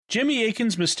Jimmy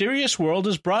Akin's Mysterious World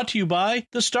is brought to you by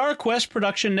the Star Quest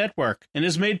Production Network and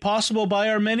is made possible by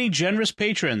our many generous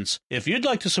patrons. If you'd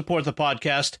like to support the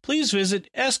podcast, please visit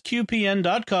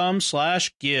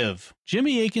sqpn.com/give.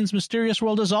 Jimmy Akin's Mysterious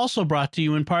World is also brought to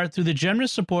you in part through the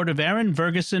generous support of Aaron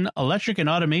Ferguson Electric and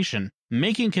Automation,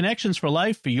 making connections for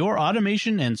life for your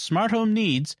automation and smart home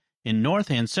needs in North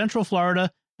and Central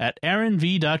Florida at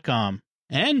aaronv.com.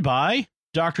 And by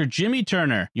Dr. Jimmy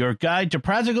Turner, your guide to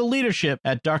practical leadership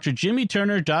at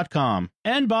drjimmyturner.com.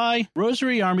 And by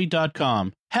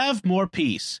rosaryarmy.com. Have more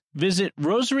peace. Visit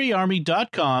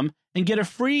rosaryarmy.com and get a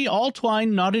free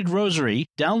all-twine knotted rosary,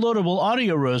 downloadable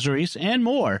audio rosaries, and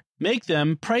more. Make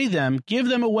them, pray them, give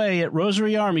them away at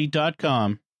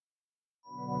rosaryarmy.com.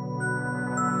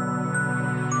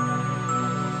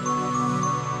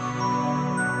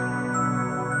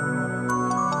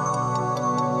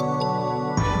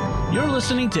 You're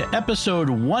listening to episode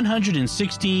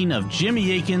 116 of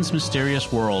Jimmy Akin's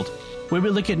Mysterious World, where we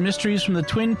look at mysteries from the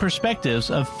twin perspectives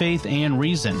of faith and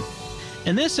reason.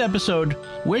 In this episode,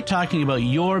 we're talking about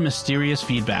your mysterious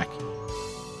feedback.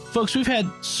 Folks, we've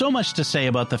had so much to say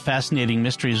about the fascinating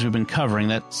mysteries we've been covering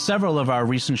that several of our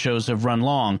recent shows have run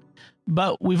long,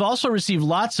 but we've also received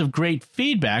lots of great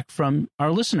feedback from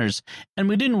our listeners, and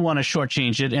we didn't want to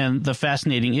shortchange it and the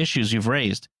fascinating issues you've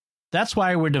raised. That's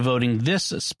why we're devoting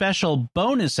this special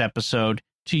bonus episode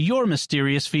to your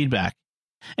mysterious feedback.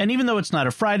 And even though it's not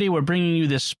a Friday, we're bringing you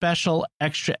this special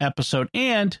extra episode,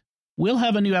 and we'll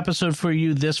have a new episode for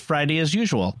you this Friday as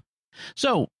usual.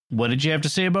 So, what did you have to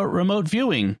say about remote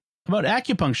viewing, about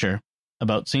acupuncture,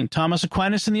 about St. Thomas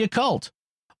Aquinas and the occult,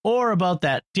 or about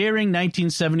that daring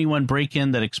 1971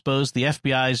 break-in that exposed the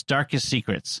FBI's darkest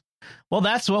secrets? Well,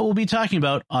 that's what we'll be talking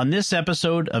about on this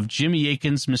episode of Jimmy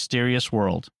Akin's Mysterious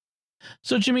World.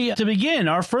 So, Jimmy, to begin,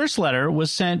 our first letter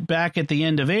was sent back at the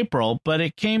end of April, but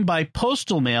it came by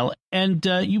postal mail, and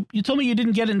you told me you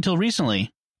didn't get it until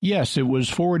recently. Yes, it was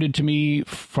forwarded to me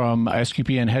from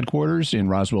SQPN headquarters in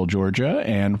Roswell, Georgia,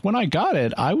 and when I got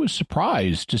it, I was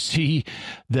surprised to see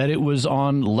that it was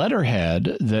on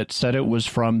letterhead that said it was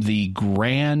from the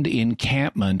Grand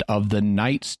Encampment of the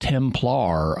Knights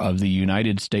Templar of the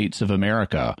United States of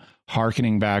America,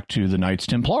 hearkening back to the Knights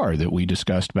Templar that we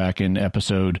discussed back in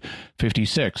episode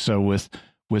 56. So with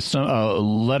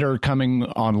some letter coming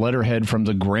on letterhead from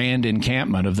the Grand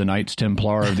Encampment of the Knights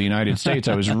Templar of the United States,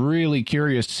 I was really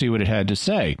curious to see what it had to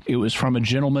say. It was from a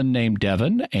gentleman named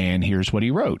Devin, and here's what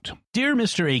he wrote. Dear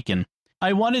Mr. Akin,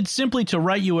 I wanted simply to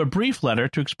write you a brief letter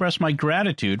to express my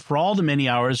gratitude for all the many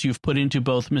hours you've put into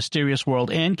both Mysterious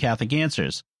World and Catholic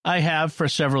Answers. I have, for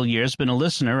several years, been a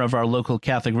listener of our local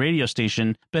Catholic radio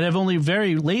station, but have only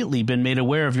very lately been made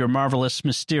aware of your marvelous,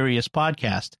 mysterious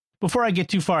podcast. Before I get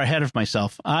too far ahead of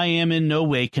myself, I am in no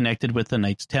way connected with the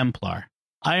Knights Templar.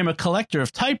 I am a collector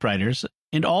of typewriters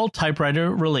and all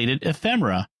typewriter-related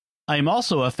ephemera. I am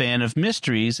also a fan of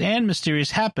mysteries and mysterious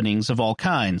happenings of all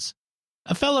kinds.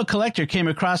 A fellow collector came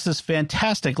across this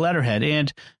fantastic letterhead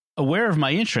and, aware of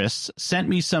my interests, sent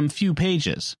me some few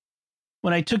pages.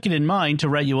 When I took it in mind to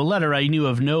write you a letter, I knew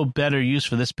of no better use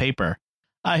for this paper.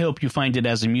 I hope you find it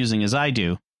as amusing as I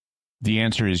do. The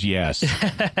answer is yes.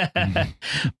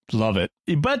 Love it.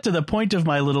 But to the point of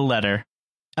my little letter,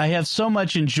 I have so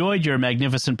much enjoyed your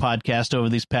magnificent podcast over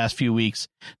these past few weeks,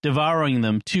 devouring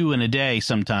them 2 in a day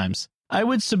sometimes. I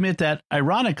would submit that,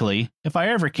 ironically, if I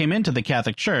ever came into the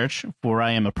Catholic Church, for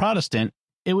I am a Protestant,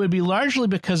 it would be largely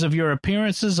because of your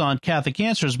appearances on Catholic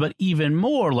Answers, but even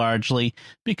more largely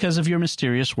because of your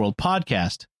Mysterious World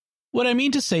podcast. What I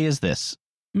mean to say is this.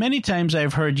 Many times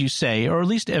I've heard you say, or at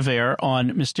least aver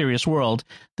on Mysterious World,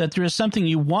 that there is something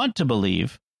you want to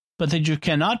believe, but that you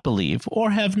cannot believe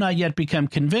or have not yet become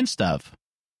convinced of.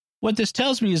 What this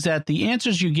tells me is that the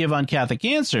answers you give on Catholic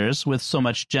Answers, with so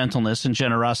much gentleness and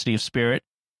generosity of spirit,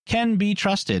 can be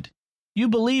trusted. You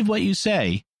believe what you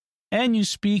say, and you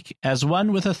speak as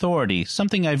one with authority,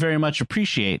 something I very much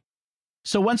appreciate.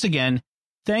 So once again,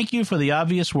 thank you for the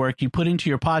obvious work you put into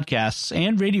your podcasts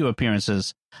and radio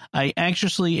appearances. I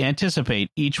anxiously anticipate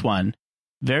each one.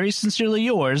 Very sincerely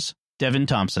yours, Devin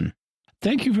Thompson.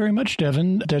 Thank you very much,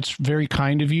 Devin. That's very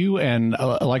kind of you. And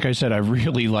like I said, I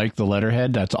really like the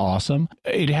letterhead. That's awesome.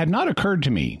 It had not occurred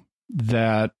to me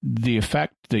that the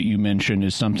effect that you mentioned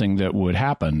is something that would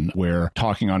happen, where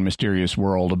talking on Mysterious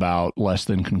World about less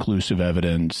than conclusive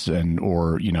evidence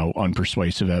or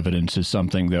unpersuasive evidence is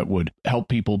something that would help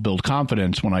people build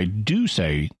confidence when I do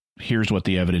say, here's what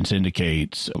the evidence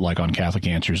indicates, like on Catholic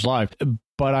Answers Live.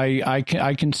 But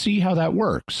I can see how that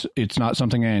works. It's not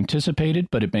something I anticipated,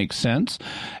 but it makes sense.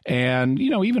 And,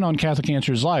 even on Catholic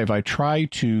Answers Live, I try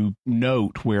to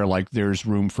note where there's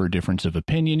room for a difference of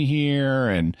opinion here,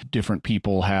 and different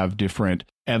people have different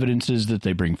evidences that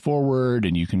they bring forward,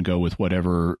 and you can go with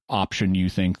whatever option you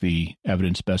think the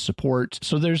evidence best supports.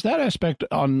 So there's that aspect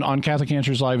on Catholic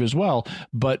Answers Live as well,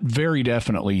 but very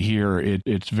definitely here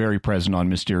it's very present on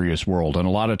Mysterious World. And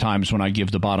a lot of times when I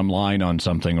give the bottom line on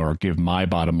something, or give my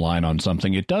bottom line on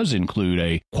something, it does include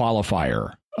a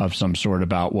qualifier of some sort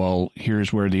about, well,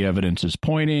 here's where the evidence is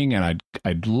pointing, and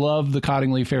I'd love the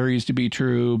Cottingley fairies to be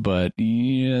true, but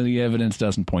the evidence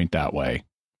doesn't point that way.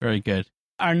 Very good.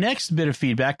 Our next bit of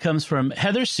feedback comes from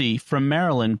Heather C. from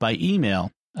Maryland by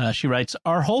email. She writes,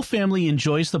 "Our whole family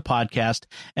enjoys the podcast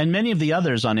and many of the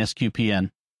others on SQPN.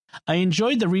 I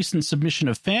enjoyed the recent submission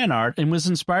of fan art and was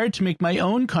inspired to make my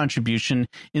own contribution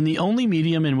in the only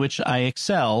medium in which I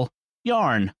excel,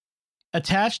 yarn.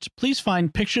 Attached, please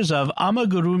find pictures of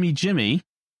Amigurumi Jimmy.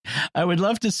 I would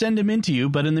love to send him in to you,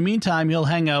 but in the meantime, he'll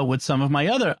hang out with some of my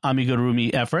other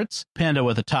amigurumi efforts, Panda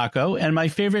with a Taco, and my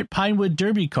favorite Pinewood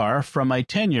Derby car from my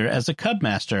tenure as a Cub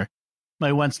Master.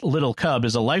 My once little cub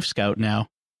is a Life Scout now.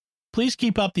 Please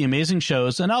keep up the amazing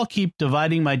shows, and I'll keep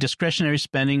dividing my discretionary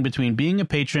spending between being a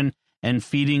patron and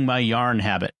feeding my yarn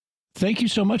habit." Thank you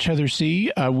so much, Heather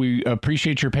C. We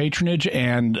appreciate your patronage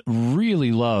and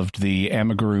really loved the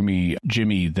amigurumi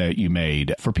Jimmy that you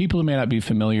made. For people who may not be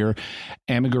familiar,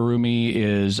 amigurumi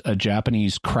is a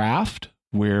Japanese craft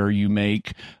where you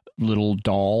make little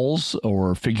dolls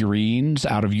or figurines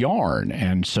out of yarn,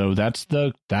 and so that's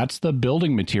the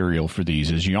building material for these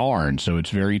is yarn. So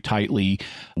it's very tightly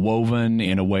woven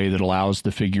in a way that allows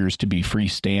the figures to be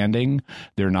freestanding.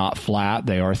 They're not flat,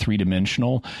 they are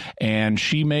three-dimensional. And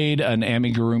she made an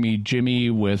amigurumi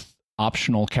Jimmy with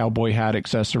optional cowboy hat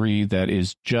accessory that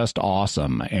is just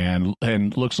awesome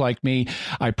and looks like me.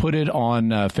 I put it on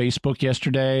Facebook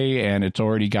yesterday, and it's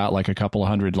already got a couple of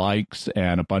hundred likes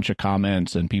and a bunch of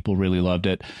comments, and people really loved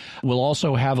it. We'll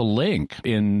also have a link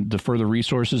in the further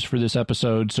resources for this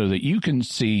episode so that you can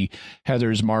see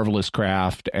Heather's marvelous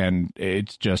craft, and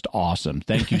it's just awesome.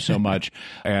 Thank you so much.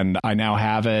 And I now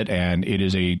have it, and it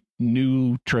is a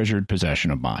new treasured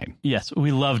possession of mine. Yes,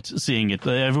 we loved seeing it.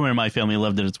 Everyone in my family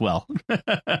loved it as well.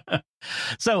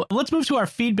 So let's move to our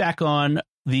feedback on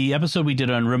the episode we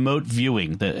did on remote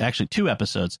viewing, actually 2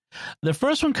 episodes. The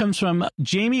first one comes from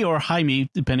Jamie or Jaime,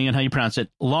 depending on how you pronounce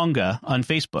it, Longa on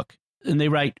Facebook. And they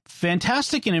write,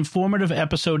 "Fantastic and informative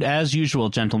episode as usual,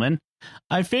 gentlemen.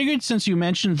 I figured since you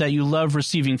mentioned that you love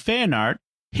receiving fan art,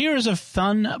 here is a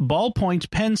fun ballpoint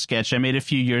pen sketch I made a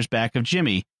few years back of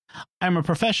Jimmy. I'm a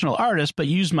professional artist, but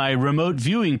use my remote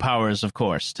viewing powers, of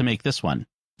course, to make this one."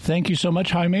 Thank you so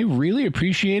much, Jaime. Really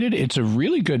appreciate it. It's a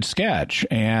really good sketch,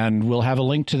 and we'll have a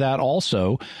link to that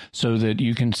also so that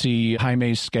you can see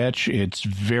Jaime's sketch. It's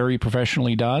very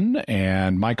professionally done,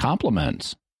 and my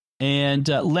compliments. And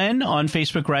Len on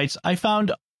Facebook writes, "I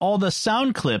found all the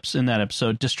sound clips in that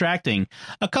episode distracting.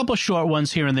 A couple short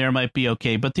ones here and there might be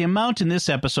okay, but the amount in this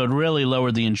episode really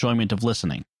lowered the enjoyment of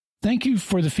listening." Thank you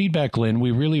for the feedback, Lynn.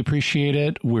 We really appreciate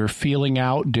it. We're feeling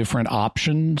out different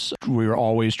options. We're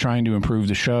always trying to improve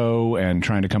the show and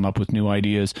trying to come up with new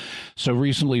ideas. So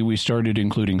recently we started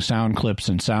including sound clips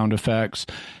and sound effects.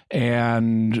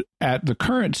 And at the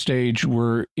current stage,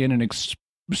 we're in an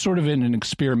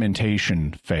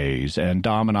experimentation phase. And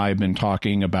Dom and I have been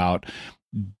talking about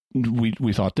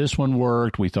we thought this one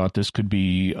worked. We thought this could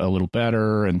be a little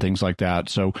better and things like that.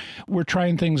 So we're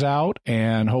trying things out,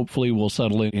 and hopefully we'll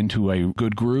settle it into a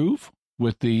good groove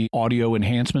with the audio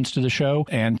enhancements to the show.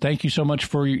 And thank you so much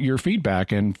for your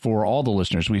feedback and for all the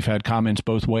listeners. We've had comments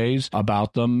both ways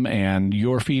about them, and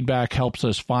your feedback helps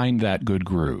us find that good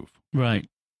groove. Right.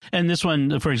 And this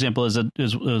one, for example, is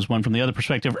one from the other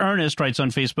perspective. Ernest writes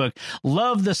on Facebook,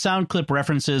 "Love the sound clip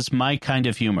references, my kind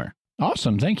of humor."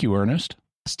 Awesome. Thank you, Ernest.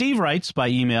 Steve writes by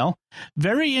email,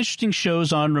 "Very interesting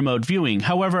shows on remote viewing.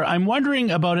 However, I'm wondering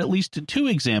about at least 2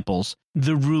 examples,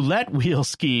 the roulette wheel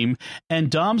scheme and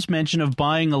Dom's mention of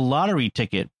buying a lottery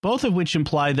ticket, both of which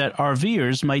imply that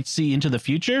RVers might see into the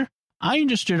future. I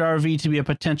understood RV to be a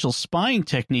potential spying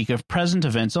technique of present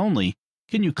events only.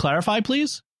 Can you clarify,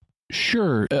 please?"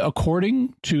 Sure.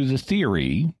 According to the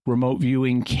theory, remote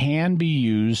viewing can be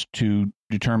used to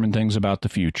determine things about the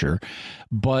future,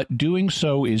 but doing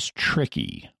so is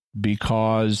tricky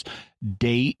because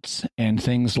dates and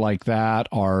things like that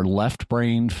are left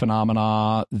brain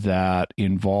phenomena that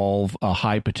involve a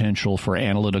high potential for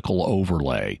analytical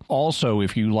overlay. Also,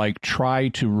 if you try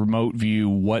to remote view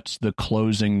what's the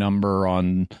closing number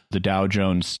on the Dow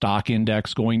Jones stock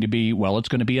index going to be, well, it's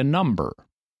going to be a number.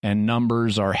 and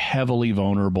numbers are heavily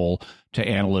vulnerable to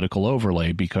analytical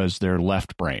overlay because they're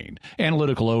left brain.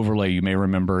 Analytical overlay, you may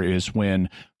remember, is when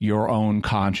your own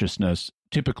consciousness,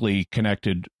 typically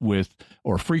connected with,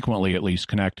 or frequently at least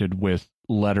connected with,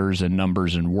 letters and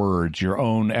numbers and words, your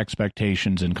own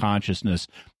expectations and consciousness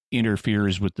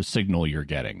interferes with the signal you're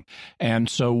getting. And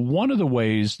so one of the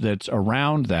ways that's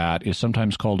around that is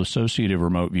sometimes called associative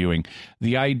remote viewing.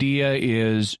 The idea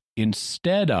is,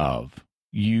 instead of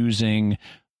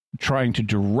trying to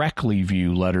directly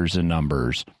view letters and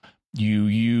numbers, you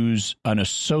use an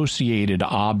associated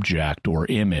object or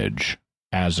image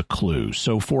as a clue.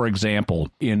 So, for example,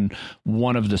 in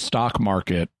one of the stock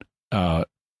market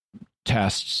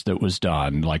tests that was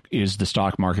done, like, is the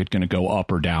stock market going to go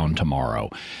up or down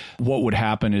tomorrow? What would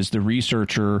happen is the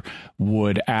researcher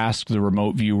would ask the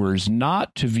remote viewers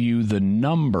not to view the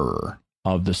number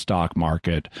of the stock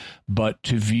market, but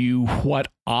to view what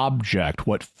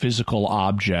physical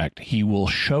object he will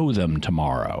show them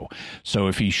tomorrow. So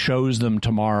if he shows them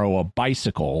tomorrow a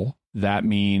bicycle, that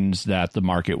means that the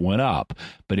market went up.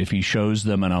 But if he shows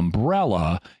them an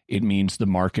umbrella, it means the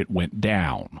market went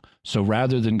down. So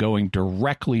rather than going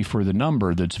directly for the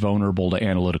number that's vulnerable to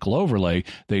analytical overlay,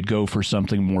 they'd go for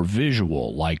something more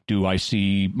visual, like, do I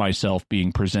see myself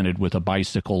being presented with a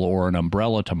bicycle or an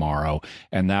umbrella tomorrow?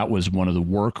 And that was one of the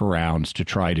workarounds to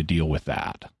try to deal with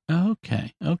that.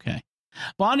 Okay.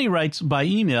 Bonnie writes by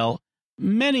email,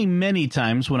 many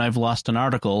times when I've lost an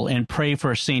article and pray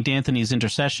for St. Anthony's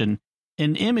intercession,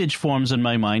 an image forms in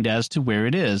my mind as to where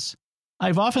it is.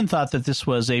 I've often thought that this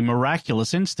was a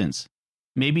miraculous instance.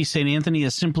 Maybe St. Anthony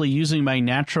is simply using my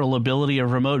natural ability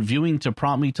of remote viewing to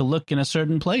prompt me to look in a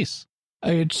certain place.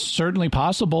 It's certainly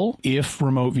possible. If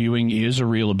remote viewing is a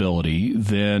real ability,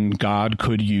 then God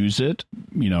could use it,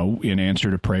 in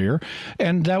answer to prayer.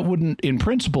 And that wouldn't, in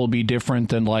principle, be different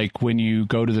than like when you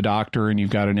go to the doctor and you've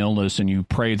got an illness and you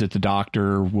pray that the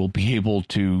doctor will be able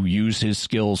to use his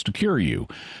skills to cure you.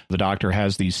 The doctor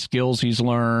has these skills he's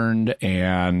learned,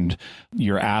 and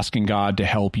you're asking God to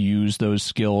help use those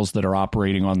skills that are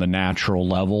operating on the natural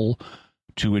level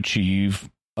to achieve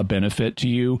a benefit to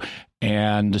you.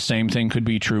 And the same thing could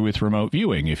be true with remote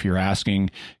viewing. If you're asking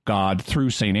God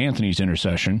through St. Anthony's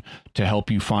intercession to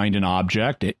help you find an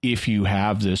object, if you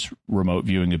have this remote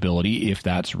viewing ability, if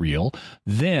that's real,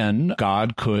 then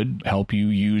God could help you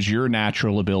use your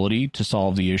natural ability to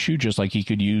solve the issue, just like he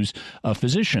could use a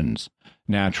physician's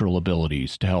natural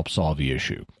abilities to help solve the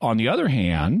issue. On the other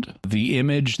hand, the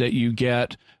image that you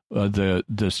get,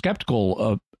 the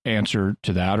skeptical answer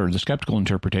to that, or the skeptical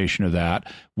interpretation of that,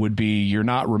 would be you're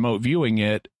not remote viewing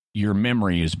it, your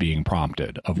memory is being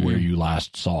prompted of where you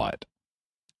last saw it.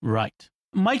 Right.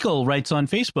 Michael writes on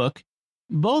Facebook,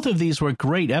 both of these were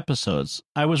great episodes.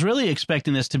 I was really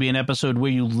expecting this to be an episode where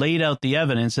you laid out the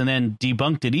evidence and then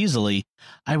debunked it easily.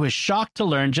 I was shocked to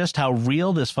learn just how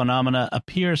real this phenomena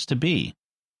appears to be.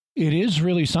 It is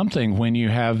really something when you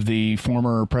have the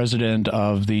former president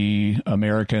of the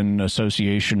American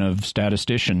Association of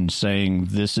Statisticians saying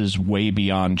this is way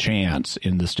beyond chance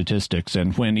in the statistics.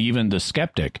 And when even the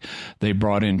skeptic they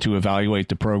brought in to evaluate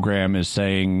the program is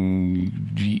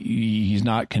saying he's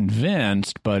not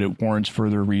convinced, but it warrants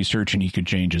further research and he could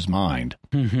change his mind.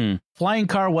 Flying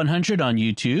Car 100 on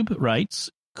YouTube writes,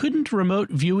 couldn't remote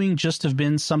viewing just have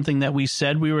been something that we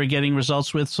said we were getting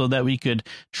results with so that we could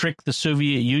trick the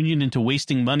Soviet Union into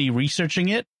wasting money researching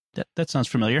it? That sounds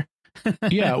familiar.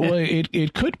 Yeah, well,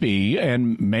 it could be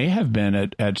and may have been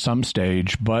at some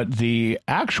stage, but the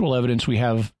actual evidence we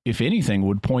have, if anything,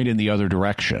 would point in the other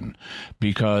direction,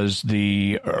 because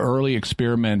the early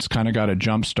experiments kind of got a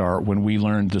jump start when we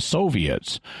learned the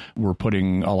Soviets were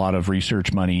putting a lot of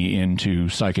research money into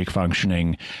psychic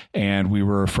functioning, and we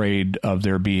were afraid of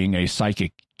there being a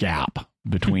psychic gap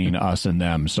between us and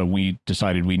them. So we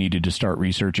decided we needed to start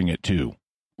researching it too.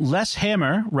 Les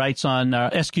Hammer writes on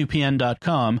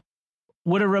SQPN.com,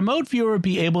 would a remote viewer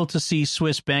be able to see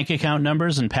Swiss bank account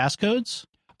numbers and passcodes?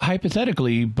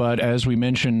 Hypothetically, but as we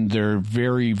mentioned, they're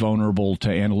very vulnerable to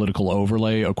analytical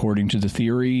overlay according to the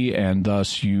theory, and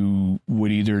thus you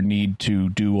would either need to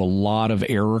do a lot of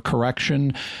error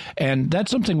correction, and that's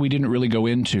something we didn't really go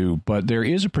into, but there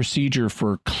is a procedure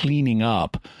for cleaning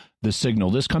up the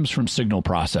signal. This comes from signal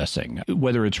processing,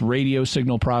 whether it's radio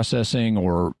signal processing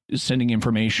or sending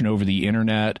information over the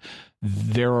internet.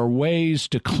 there are ways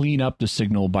to clean up the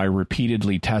signal by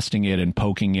repeatedly testing it and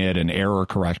poking it and error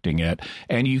correcting it.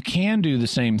 And you can do the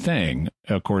same thing,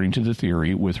 according to the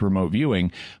theory, with remote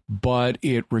viewing, but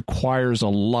it requires a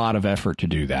lot of effort to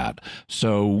do that.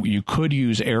 So you could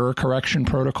use error correction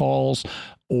protocols,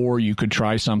 or you could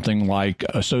try something like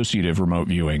associative remote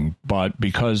viewing. But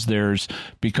because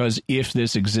if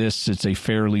this exists, it's a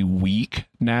fairly weak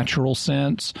natural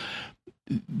sense,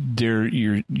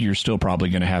 you're still probably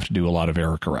going to have to do a lot of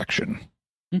error correction.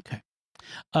 Okay.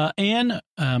 Anne,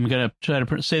 I'm going to try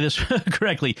to say this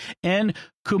correctly. Anne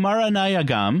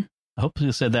Kumaranayagam, I hope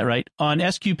you said that right, on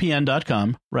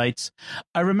SQPN.com writes,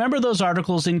 I remember those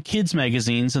articles in kids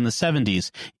magazines in the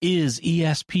 70s. Is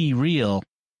ESP real?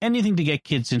 Anything to get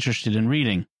kids interested in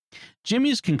reading.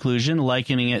 Jimmy's conclusion,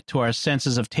 likening it to our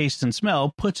senses of taste and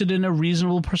smell, puts it in a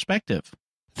reasonable perspective.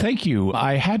 Thank you.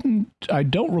 I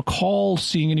don't recall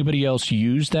seeing anybody else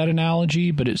use that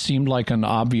analogy, but it seemed like an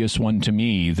obvious one to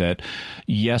me that,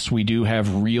 yes, we do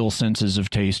have real senses of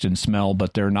taste and smell,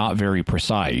 but they're not very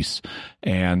precise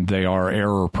and they are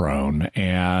error prone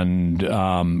and,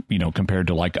 compared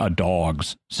to like a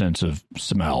dog's sense of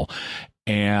smell.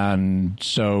 And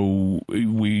so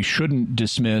we shouldn't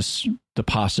dismiss the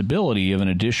possibility of an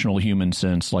additional human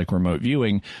sense like remote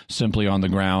viewing simply on the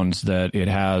grounds that it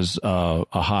has a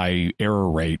high error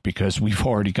rate, because we've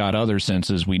already got other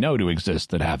senses we know to exist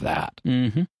that have that.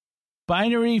 Mm-hmm.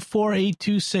 Binary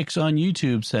 4826 on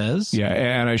YouTube says. Yeah,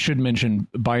 and I should mention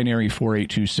Binary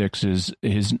 4826 is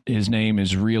his name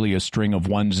is really a string of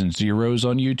ones and zeros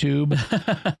on YouTube,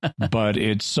 but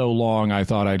it's so long I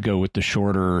thought I'd go with the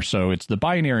shorter, so it's the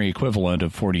binary equivalent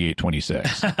of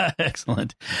 4826.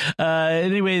 Excellent.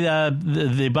 Anyway,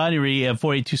 the Binary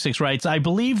 4826 writes, I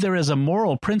believe there is a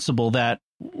moral principle that,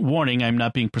 warning, I'm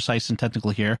not being precise and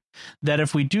technical here, that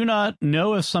if we do not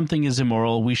know if something is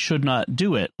immoral, we should not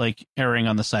do it, like erring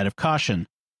on the side of caution.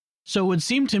 So it would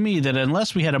seem to me that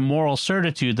unless we had a moral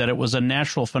certitude that it was a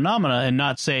natural phenomena and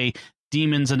not, say,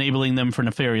 demons enabling them for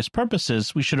nefarious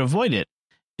purposes, we should avoid it.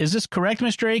 Is this correct,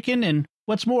 Mr. Akin? And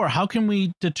what's more, how can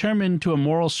we determine to a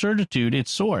moral certitude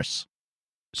its source?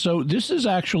 So this is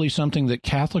actually something that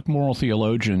Catholic moral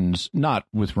theologians, not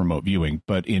with remote viewing,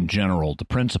 but in general, the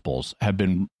principles, have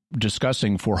been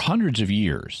discussing for hundreds of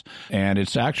years. And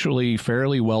it's actually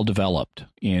fairly well developed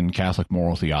in Catholic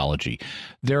moral theology.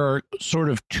 There are sort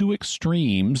of two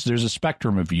extremes. There's a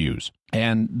spectrum of views.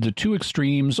 And the two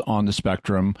extremes on the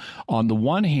spectrum, on the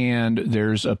one hand,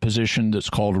 there's a position that's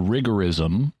called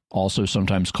rigorism, also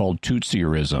sometimes called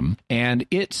Tutsierism, and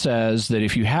it says that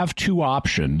if you have two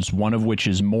options, one of which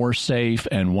is more safe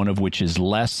and one of which is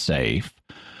less safe,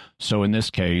 so in this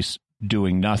case,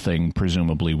 doing nothing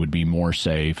presumably would be more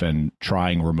safe and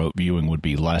trying remote viewing would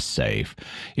be less safe.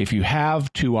 If you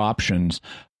have two options,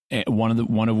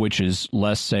 one of which is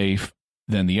less safe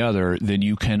than the other, then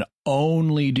you can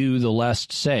only do the less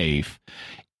safe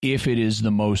if it is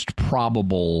the most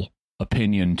probable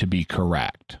opinion to be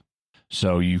correct.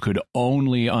 So you could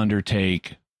only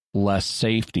undertake less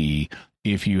safety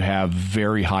if you have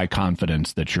very high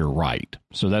confidence that you're right.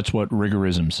 So that's what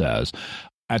rigorism says.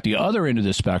 At the other end of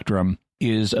the spectrum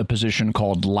is a position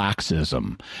called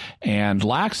laxism. And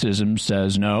laxism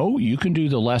says, no, you can do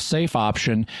the less safe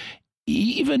option,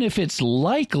 even if it's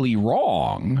likely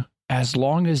wrong, as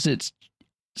long as it's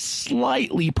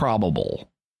slightly probable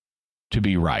to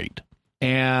be right.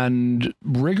 And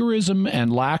rigorism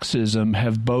and laxism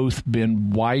have both been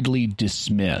widely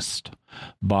dismissed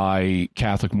by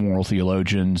Catholic moral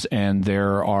theologians, and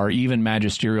there are even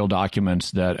magisterial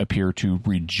documents that appear to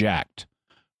reject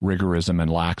rigorism and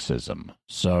laxism.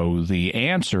 So the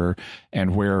answer,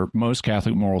 and where most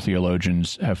Catholic moral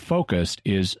theologians have focused,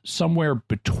 is somewhere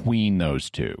between those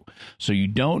two. So you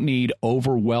don't need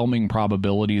overwhelming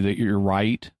probability that you're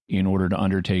right in order to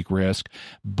undertake risk,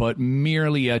 but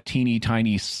merely a teeny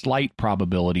tiny slight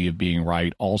probability of being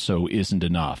right also isn't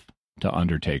enough to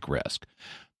undertake risk.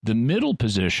 The middle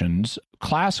positions,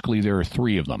 classically, there are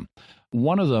three of them.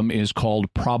 One of them is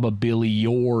called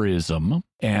probabiliorism,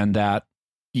 and that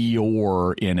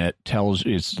 "ior" in it tells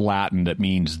it's Latin that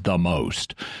means the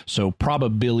most. So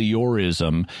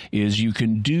probabiliorism is you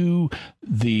can do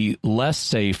the less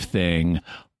safe thing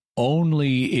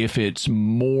only if it's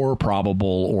more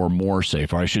probable or more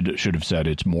safe. Or I should have said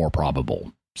it's more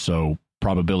probable. So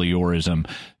probabiliorism,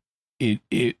 you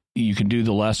can do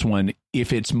the less one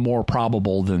if it's more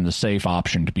probable than the safe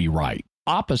option to be right.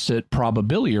 Opposite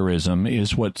probabiliorism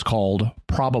is what's called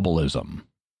probabilism.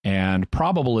 And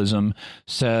probabilism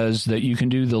says that you can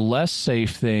do the less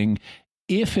safe thing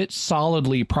if it's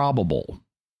solidly probable.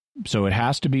 So it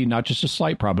has to be not just a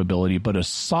slight probability, but a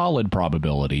solid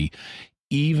probability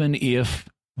even if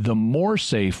the more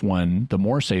safe one, the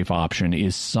more safe option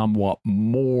is somewhat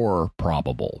more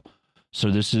probable. So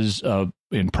this is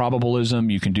in probabilism,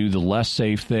 you can do the less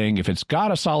safe thing if it's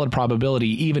got a solid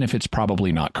probability, even if it's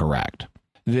probably not correct.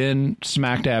 Then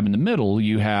smack dab in the middle,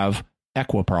 you have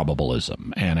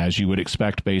equiprobabilism. And as you would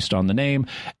expect based on the name,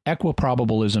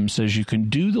 equiprobabilism says you can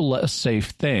do the less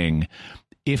safe thing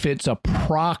if it's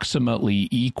approximately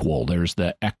equal. There's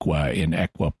the equa in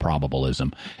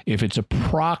equiprobabilism. If it's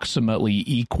approximately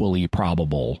equally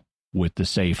probable with the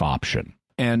safe option.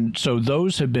 And so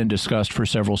those have been discussed for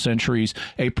several centuries.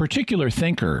 A particular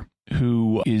thinker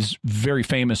who is very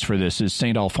famous for this is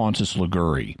St. Alphonsus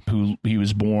Liguori, who he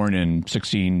was born in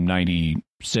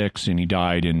 1696 and he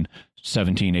died in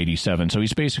 1787. So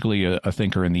he's basically a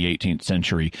thinker in the 18th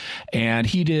century. And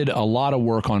he did a lot of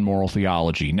work on moral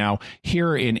theology. Now,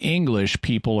 here in English,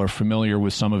 people are familiar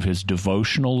with some of his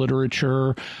devotional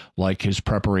literature, like his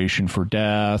Preparation for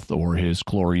Death or his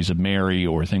Glories of Mary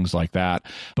or things like that.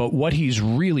 But what he's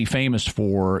really famous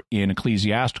for in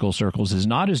ecclesiastical circles is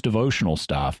not his devotional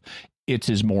stuff. It's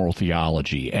his moral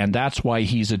theology. And that's why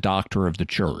he's a doctor of the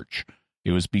church.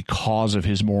 It was because of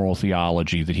his moral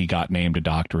theology that he got named a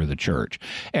doctor of the church.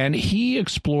 And he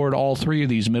explored all three of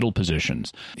these middle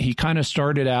positions. He kind of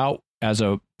started out as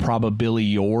a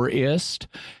probabiliorist,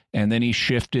 and then he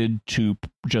shifted to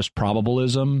just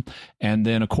probabilism. And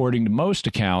then, according to most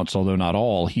accounts, although not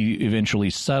all, he eventually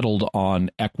settled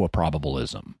on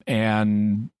equiprobabilism.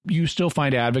 And you still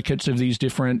find advocates of these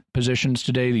different positions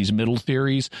today, these middle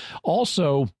theories.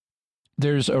 Also,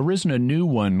 there's arisen a new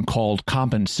one called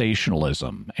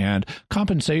compensationalism. And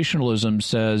compensationalism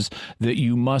says that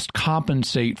you must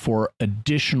compensate for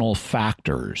additional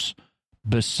factors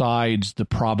besides the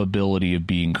probability of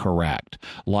being correct.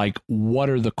 Like, what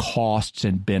are the costs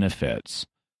and benefits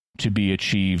to be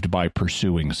achieved by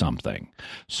pursuing something?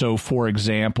 So, for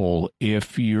example,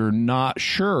 if you're not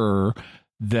sure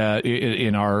that,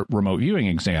 in our remote viewing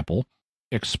example,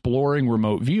 exploring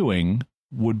remote viewing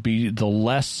would be the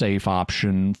less safe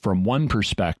option from one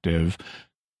perspective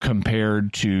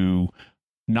compared to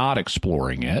not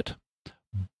exploring it.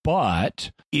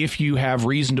 But if you have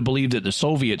reason to believe that the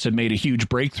Soviets have made a huge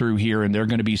breakthrough here and they're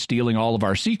going to be stealing all of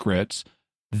our secrets,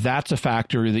 that's a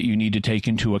factor that you need to take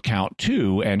into account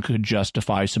too and could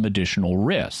justify some additional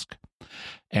risk.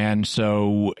 And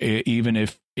so even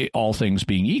if all things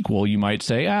being equal, you might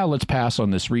say, let's pass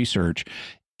on this research.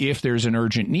 If there's an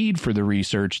urgent need for the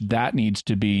research, that needs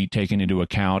to be taken into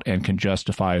account and can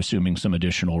justify assuming some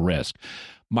additional risk.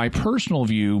 My personal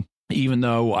view, even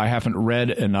though I haven't read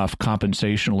enough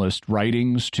compensationalist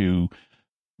writings to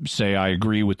say I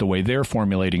agree with the way they're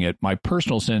formulating it, my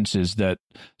personal sense is that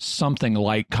something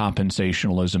like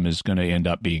compensationalism is going to end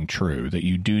up being true, that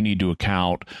you do need to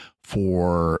account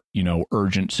for,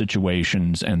 urgent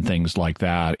situations and things like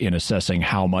that in assessing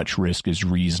how much risk is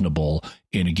reasonable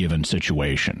in a given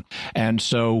situation. And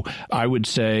so I would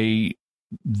say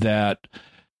that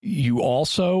you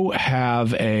also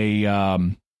have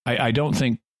I don't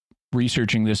think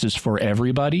researching this is for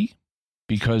everybody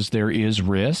because there is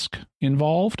risk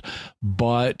involved,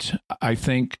 but I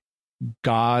think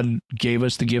God gave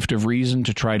us the gift of reason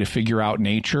to try to figure out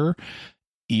nature,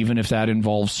 even if that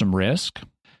involves some risk.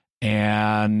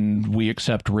 And we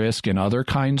accept risk in other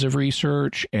kinds of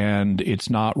research, and it's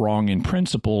not wrong in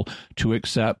principle to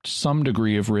accept some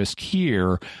degree of risk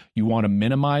here. You want to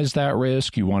minimize that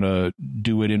risk. You want to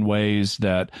do it in ways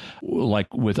that,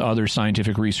 like with other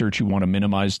scientific research, you want to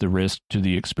minimize the risk to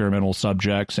the experimental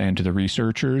subjects and to the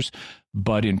researchers.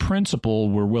 But in principle,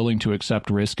 we're willing to accept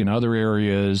risk in other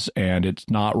areas, and it's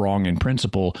not wrong in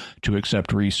principle to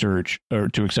accept research or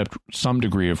to accept some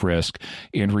degree of risk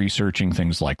in researching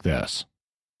things like this.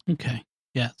 Okay.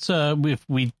 Yeah. So if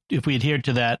we adhered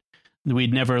to that,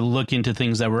 we'd never look into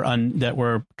things that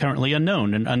were currently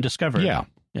unknown and undiscovered. Yeah.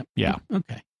 Yep. Yeah.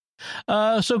 Okay.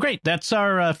 So great. That's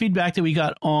our feedback that we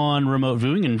got on remote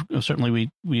viewing, and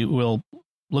certainly we will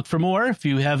look for more if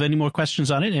you have any more questions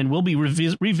on it, and we'll be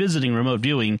revisiting remote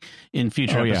viewing in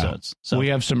future episodes. So we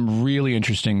have some really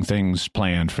interesting things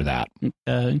planned for that,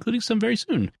 including some very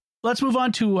soon. Let's move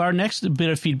on to our next bit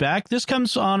of feedback. This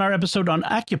comes on our episode on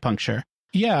acupuncture.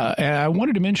 Yeah, and I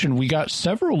wanted to mention we got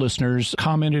several listeners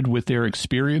commented with their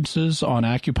experiences on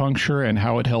acupuncture and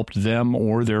how it helped them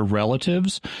or their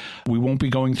relatives. We won't be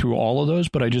going through all of those,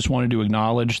 but I just wanted to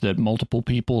acknowledge that multiple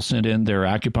people sent in their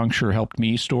acupuncture helped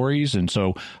me stories, and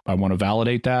so I want to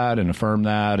validate that and affirm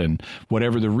that, and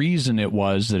whatever the reason it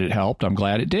was that it helped, I'm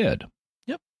glad it did.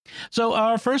 Yep. So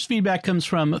our first feedback comes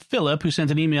from Philip, who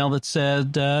sent an email that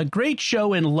said, great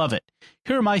show and love it.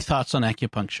 Here are my thoughts on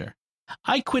acupuncture.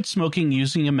 I quit smoking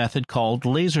using a method called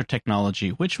laser technology,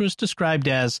 which was described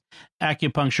as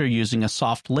acupuncture using a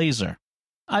soft laser.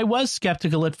 I was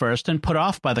skeptical at first and put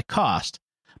off by the cost,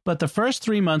 but the first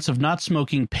 3 months of not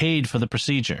smoking paid for the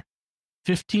procedure.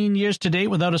 15 years to date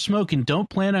without a smoke and don't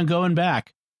plan on going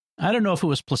back. I don't know if it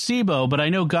was placebo, but I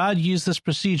know God used this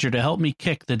procedure to help me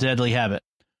kick the deadly habit.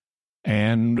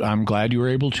 And I'm glad you were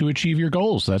able to achieve your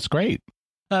goals. That's great.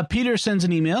 Peter sends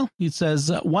an email. He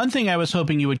says, one thing I was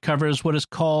hoping you would cover is what is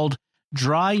called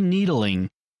dry needling.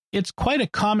 It's quite a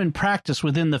common practice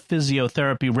within the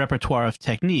physiotherapy repertoire of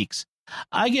techniques.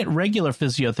 I get regular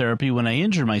physiotherapy when I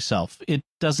injure myself. It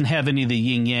doesn't have any of the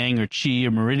yin-yang or qi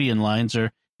or meridian lines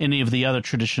or any of the other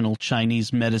traditional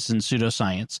Chinese medicine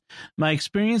pseudoscience. My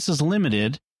experience is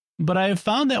limited, but I have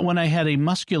found that when I had a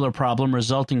muscular problem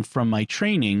resulting from my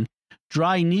training,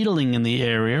 dry needling in the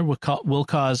area will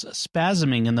cause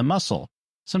spasming in the muscle,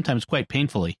 sometimes quite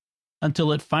painfully,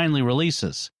 until it finally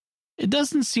releases. It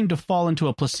doesn't seem to fall into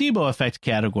a placebo effect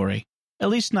category, at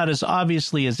least not as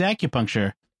obviously as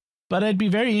acupuncture, but I'd be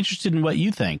very interested in what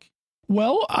you think.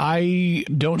 Well, I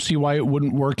don't see why it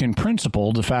wouldn't work in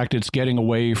principle. The fact it's getting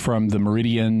away from the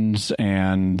meridians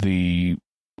and the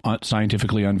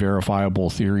scientifically unverifiable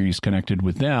theories connected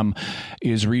with them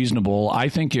is reasonable. I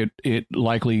think it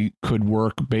likely could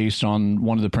work based on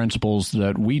one of the principles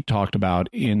that we talked about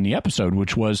in the episode,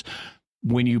 which was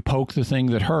when you poke the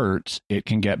thing that hurts, it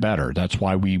can get better. That's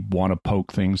why we want to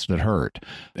poke things that hurt.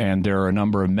 And there are a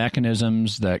number of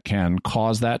mechanisms that can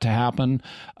cause that to happen.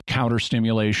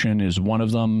 Counter-stimulation is one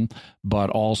of them, but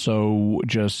also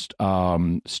just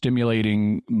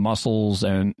stimulating muscles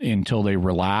and until they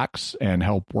relax and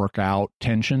help work out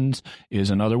tensions is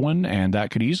another one. And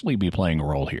that could easily be playing a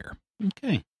role here.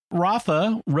 Okay.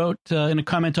 Rafa wrote in a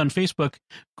comment on Facebook,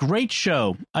 great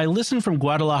show. I listen from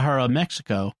Guadalajara,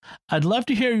 Mexico. I'd love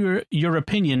to hear your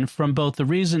opinion from both the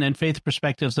reason and faith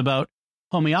perspectives about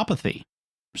homeopathy.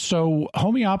 So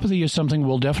homeopathy is something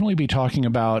we'll definitely be talking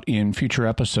about in future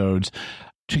episodes.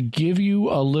 To give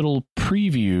you a little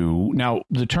preview, now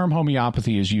the term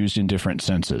homeopathy is used in different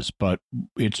senses, but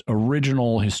its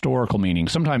original historical meaning,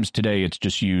 sometimes today it's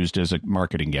just used as a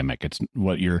marketing gimmick. It's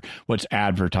what's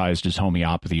advertised as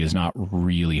homeopathy is not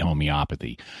really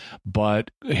homeopathy.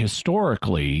 But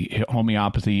historically,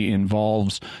 homeopathy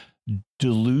involves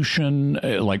dilution,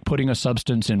 like putting a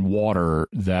substance in water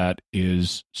that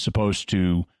is supposed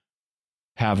to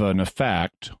have an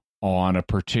effect on a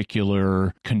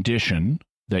particular condition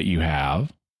that you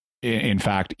have, in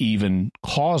fact, even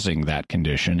causing that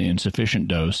condition in sufficient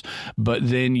dose, but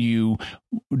then you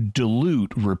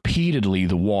dilute repeatedly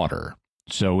the water.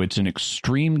 So it's an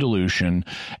extreme dilution,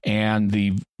 and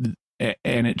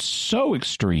it's so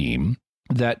extreme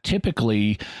that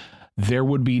typically there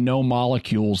would be no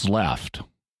molecules left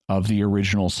of the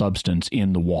original substance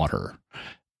in the water.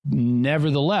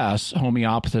 Nevertheless,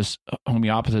 homeopathists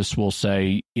will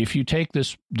say, if you take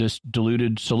this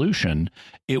diluted solution,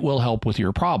 it will help with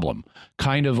your problem,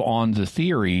 kind of on the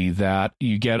theory that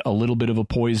you get a little bit of a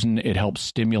poison, it helps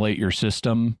stimulate your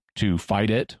system to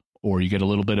fight it, or you get a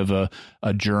little bit of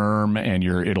a germ and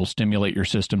it'll stimulate your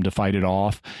system to fight it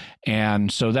off.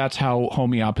 And so that's how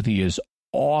homeopathy is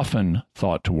often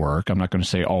thought to work. I'm not going to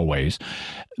say always.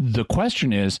 The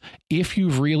question is, if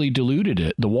you've really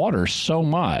diluted the water so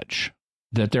much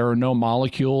that there are no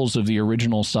molecules of the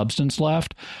original substance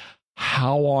left,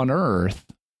 how on earth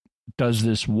does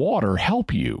this water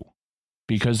help you?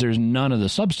 Because there's none of the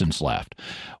substance left.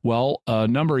 Well, a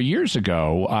number of years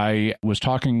ago, I was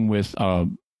talking with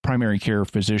primary care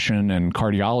physician and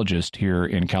cardiologist here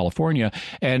in California.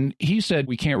 And he said,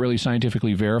 we can't really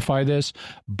scientifically verify this,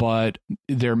 but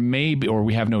there may be, or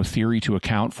we have no theory to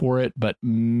account for it, but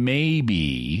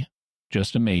maybe,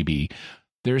 just a maybe,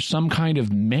 there's some kind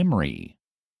of memory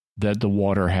that the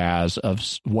water has of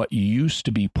what used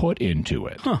to be put into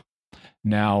it. Huh.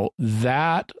 Now,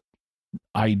 that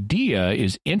idea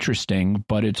is interesting,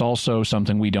 but it's also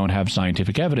something we don't have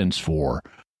scientific evidence for.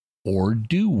 Or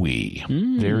do we?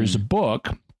 There's a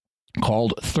book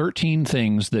called 13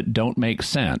 Things That Don't Make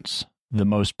Sense, The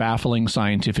Most Baffling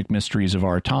Scientific Mysteries of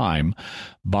Our Time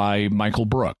by Michael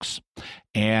Brooks.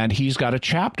 And he's got a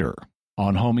chapter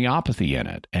on homeopathy in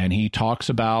it. And he talks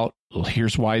about, well,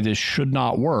 here's why this should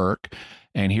not work.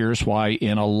 And here's why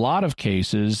in a lot of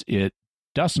cases it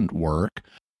doesn't work.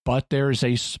 But there's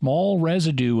a small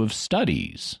residue of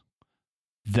studies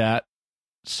that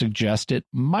suggest it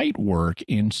might work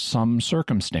in some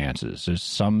circumstances. There's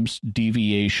some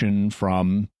deviation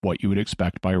from what you would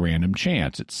expect by random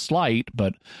chance. It's slight,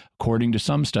 but according to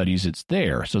some studies, it's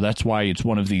there. So that's why it's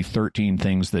one of the 13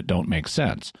 things that don't make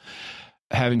sense.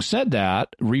 having said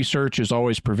that, research is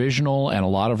always provisional, and a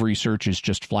lot of research is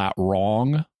just flat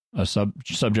wrong, a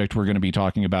subject we're going to be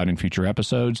talking about in future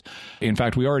episodes. In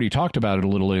fact, we already talked about it a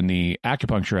little in the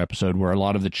acupuncture episode, where a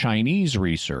lot of the Chinese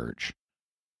research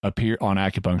on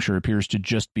acupuncture appears to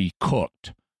just be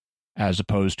cooked, as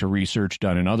opposed to research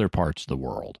done in other parts of the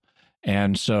world.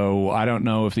 And so I don't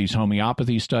know if these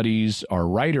homeopathy studies are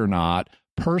right or not.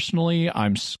 Personally,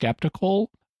 I'm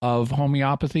skeptical of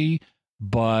homeopathy,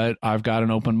 but I've got an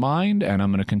open mind, and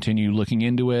I'm going to continue looking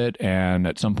into it, and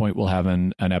at some point we'll have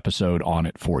an episode on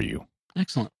it for you.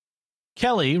 Excellent.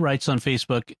 Kelly writes on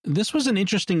Facebook, "This was an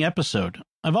interesting episode.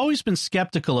 I've always been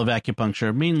skeptical of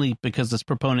acupuncture, mainly because its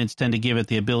proponents tend to give it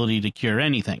the ability to cure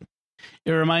anything.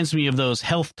 It reminds me of those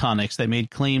health tonics that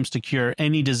made claims to cure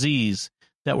any disease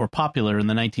that were popular in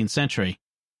the 19th century.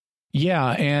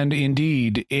 Yeah, and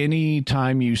indeed, any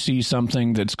time you see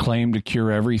something that's claimed to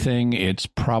cure everything, it's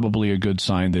probably a good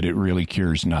sign that it really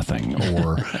cures nothing,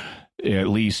 or at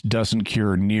least doesn't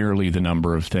cure nearly the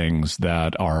number of things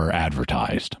that are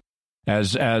advertised.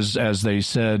 As they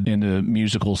said in the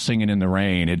musical Singin' in the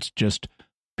Rain, it's just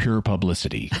pure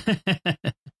publicity."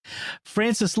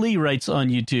 Francis Lee writes on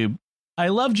YouTube, "I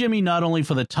love Jimmy not only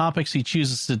for the topics he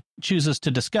chooses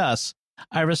to discuss.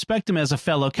 I respect him as a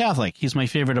fellow Catholic. He's my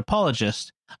favorite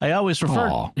apologist. I always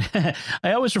refer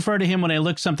to him when I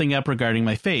look something up regarding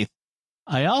my faith.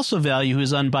 I also value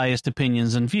his unbiased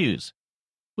opinions and views.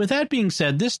 With that being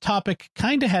said, this topic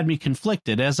kind of had me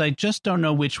conflicted, as I just don't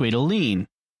know which way to lean.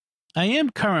 I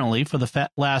am currently, for the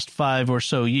last 5 or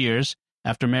so years,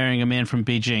 after marrying a man from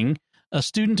Beijing, a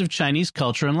student of Chinese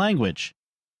culture and language.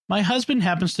 My husband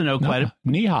happens to know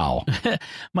Ni hao.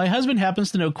 My husband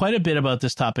happens to know quite a bit about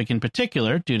this topic in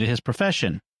particular due to his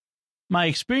profession. My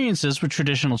experiences with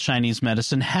traditional Chinese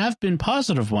medicine have been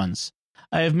positive ones.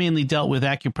 I have mainly dealt with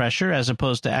acupressure as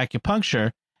opposed to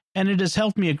acupuncture, and it has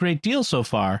helped me a great deal so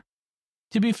far.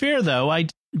 To be fair, though, I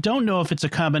don't know if it's a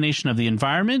combination of the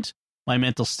environment, my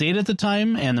mental state at the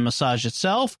time, and the massage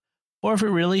itself, or if it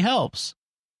really helps.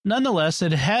 Nonetheless,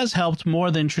 it has helped more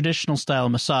than traditional style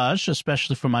massage,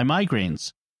 especially for my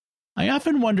migraines. I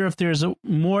often wonder if there's a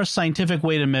more scientific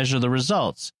way to measure the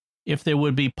results, if there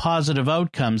would be positive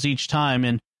outcomes each time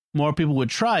and more people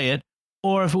would try it,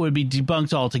 or if it would be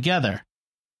debunked altogether.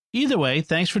 Either way,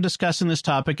 thanks for discussing this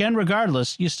topic, and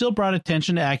regardless, you still brought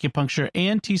attention to acupuncture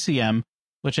and TCM,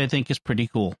 which I think is pretty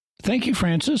cool." Thank you,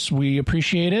 Francis. We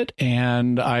appreciate it.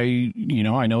 And I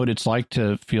know what it's like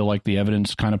to feel like the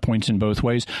evidence kind of points in both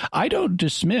ways. I don't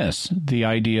dismiss the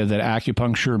idea that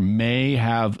acupuncture may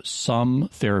have some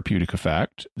therapeutic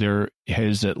effect. There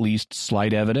is at least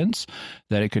slight evidence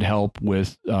that it could help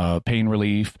with pain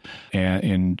relief and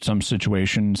in some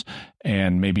situations,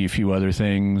 and maybe a few other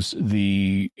things.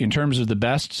 In terms of the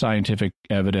best scientific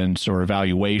evidence or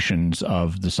evaluations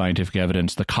of the scientific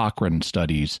evidence, the Cochrane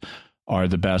studies are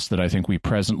the best that I think we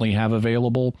presently have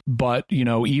available. But,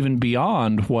 even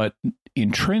beyond what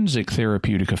intrinsic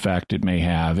therapeutic effect it may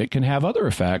have, it can have other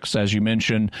effects. As you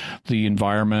mentioned, the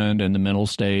environment and the mental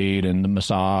state and the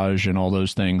massage and all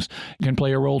those things can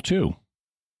play a role too.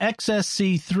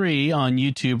 XSC3 on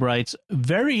YouTube writes,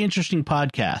 "Very interesting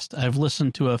podcast. I've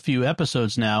listened to a few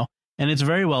episodes now, and it's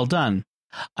very well done.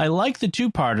 I like the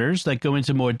two-parters that go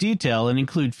into more detail and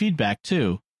include feedback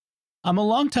too. I'm a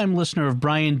longtime listener of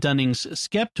Brian Dunning's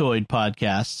Skeptoid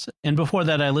podcasts, and before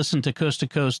that I listened to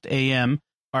Coast AM,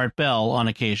 Art Bell, on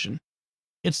occasion.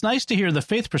 It's nice to hear the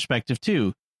faith perspective,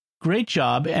 too. Great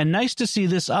job, and nice to see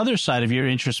this other side of your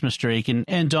interest, Mr. Akin,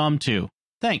 and Dom, too.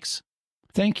 Thanks."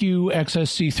 Thank you,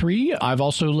 XSC3. I've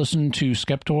also listened to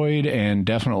Skeptoid and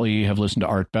definitely have listened to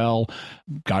Art Bell.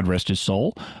 God rest his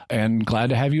soul, and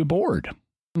glad to have you aboard.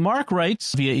 Mark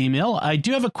writes via email, "I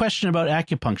do have a question about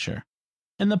acupuncture.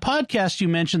 In the podcast, you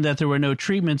mentioned that there were no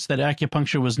treatments that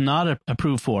acupuncture was not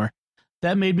approved for.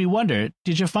 That made me wonder,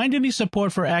 did you find any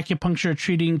support for acupuncture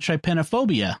treating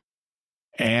trypanophobia?"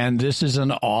 And this is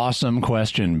an awesome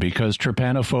question, because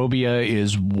trypanophobia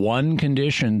is one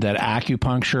condition that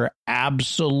acupuncture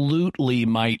absolutely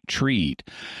might treat.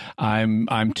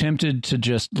 I'm tempted to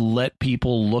just let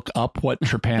people look up what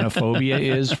trypanophobia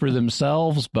is for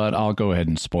themselves, but I'll go ahead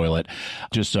and spoil it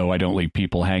just so I don't leave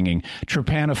people hanging.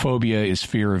 Trypanophobia is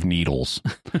fear of needles.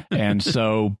 And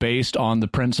so based on the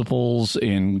principles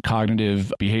in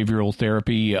cognitive behavioral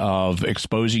therapy of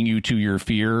exposing you to your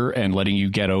fear and letting you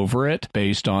get over it,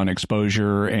 based on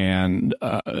exposure and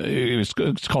it's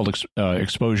called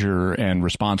exposure and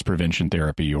response prevention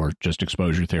therapy, or just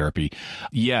exposure therapy.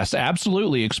 Yes,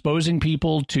 absolutely. Exposing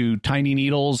people to tiny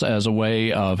needles as a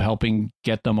way of helping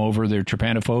get them over their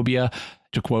trypanophobia.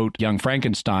 To quote Young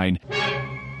Frankenstein,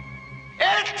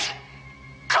 "It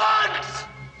can't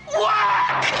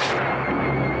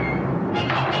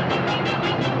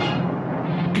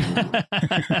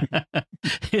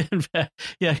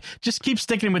Yeah, just keep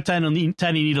sticking with tiny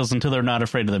needles until they're not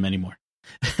afraid of them anymore.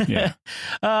 Yeah.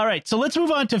 All right, so let's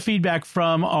move on to feedback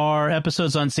from our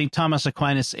episodes on St. Thomas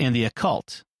Aquinas and the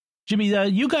occult. Jimmy,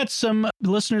 you got some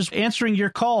listeners answering your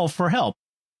call for help.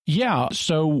 Yeah.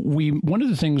 So one of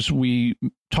the things we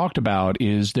talked about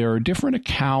is there are different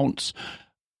accounts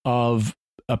of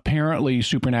apparently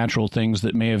supernatural things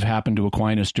that may have happened to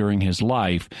Aquinas during his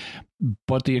life,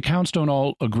 but the accounts don't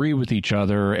all agree with each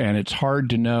other, and it's hard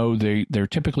to know. They're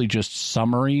typically just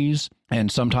summaries,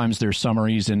 and sometimes they're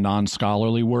summaries in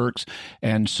non-scholarly works.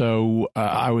 And so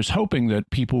I was hoping that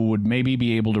people would maybe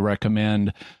be able to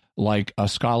recommend like a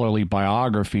scholarly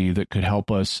biography that could help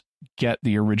us get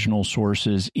the original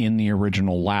sources in the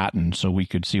original Latin so we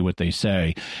could see what they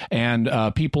say. And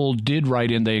people did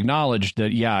write in, they acknowledged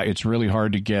that, yeah, it's really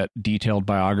hard to get detailed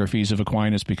biographies of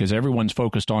Aquinas because everyone's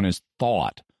focused on his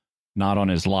thought, not on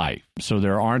his life. So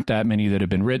there aren't that many that have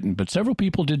been written, but several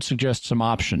people did suggest some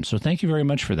options. So thank you very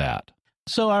much for that.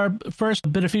 So our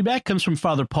first bit of feedback comes from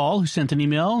Father Paul, who sent an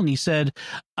email, and he said,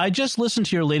 I just listened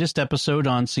to your latest episode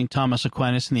on St. Thomas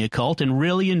Aquinas and the occult and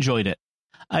really enjoyed it.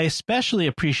 I especially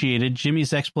appreciated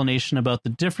Jimmy's explanation about the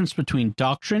difference between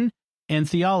doctrine and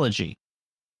theology.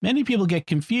 Many people get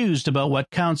confused about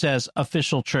what counts as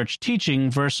official church teaching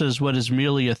versus what is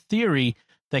merely a theory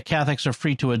that Catholics are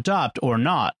free to adopt or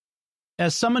not.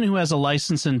 As someone who has a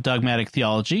license in dogmatic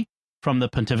theology from the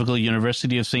Pontifical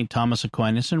University of St. Thomas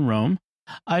Aquinas in Rome,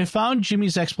 I found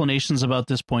Jimmy's explanations about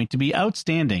this point to be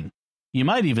outstanding. You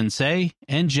might even say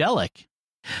angelic.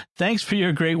 Thanks for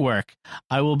your great work.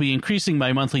 I will be increasing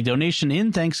my monthly donation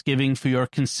in Thanksgiving for your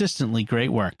consistently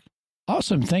great work.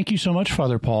 Awesome. Thank you so much,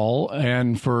 Father Paul.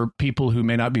 And for people who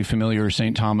may not be familiar,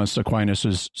 St. Thomas Aquinas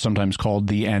is sometimes called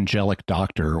the angelic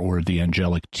doctor or the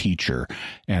angelic teacher.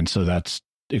 And so that's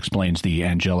explains the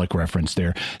angelic reference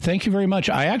there. Thank you very much.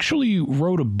 I actually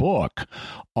wrote a book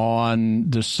on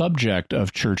the subject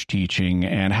of church teaching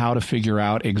and how to figure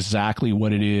out exactly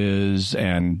what it is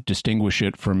and distinguish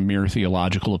it from mere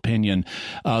theological opinion.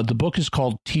 The book is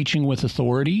called Teaching with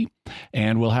Authority,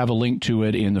 and we'll have a link to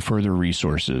it in the further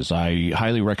resources. I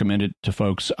highly recommend it to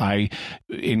folks. I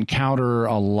encounter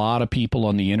a lot of people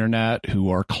on the internet who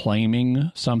are claiming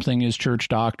something is church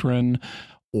doctrine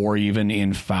or even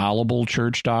infallible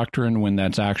church doctrine when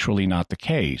that's actually not the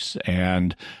case.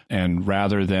 And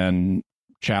rather than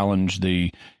challenge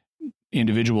the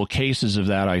individual cases of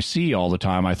that I see all the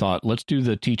time, I thought, let's do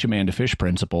the teach a man to fish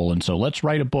principle. And so let's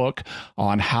write a book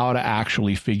on how to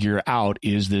actually figure out,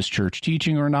 is this church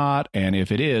teaching or not? And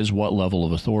if it is, what level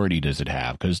of authority does it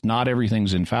have? Because not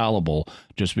everything's infallible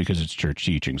just because it's church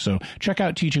teaching. So check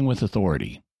out Teaching with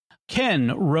Authority.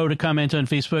 Ken wrote a comment on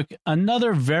Facebook,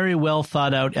 another very well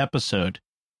thought out episode.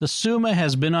 The Summa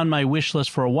has been on my wish list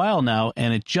for a while now,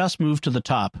 and it just moved to the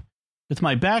top. With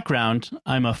my background,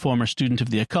 I'm a former student of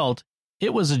the occult,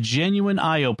 it was a genuine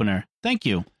eye-opener. Thank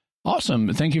you.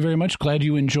 Awesome. Thank you very much. Glad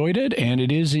you enjoyed it. And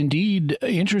it is indeed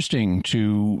interesting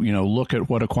to, look at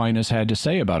what Aquinas had to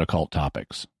say about occult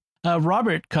topics.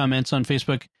 Robert comments on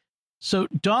Facebook, so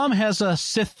Dom has a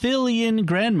Sicilian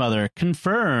grandmother,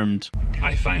 confirmed.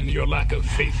 I find your lack of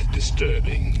faith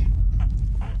disturbing.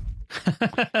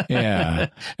 Yeah,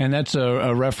 and that's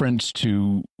a reference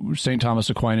to St. Thomas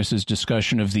Aquinas'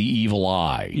 discussion of the evil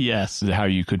eye. Yes. How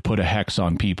you could put a hex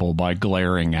on people by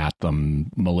glaring at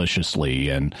them maliciously.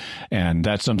 And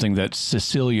that's something that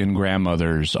Sicilian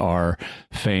grandmothers are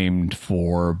famed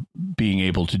for being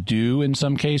able to do in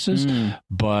some cases.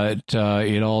 But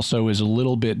it also is a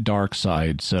little bit dark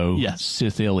side. So yes.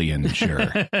 Sicilian,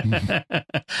 sure.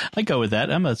 I go with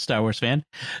that. I'm a Star Wars fan.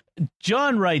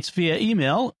 John writes via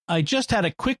email, I just had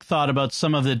a quick thought about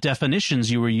some of the definitions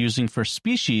you were using for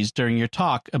species during your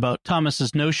talk about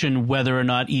Thomas's notion whether or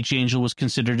not each angel was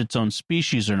considered its own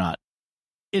species or not.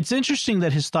 It's interesting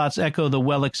that his thoughts echo the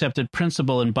well-accepted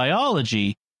principle in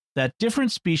biology that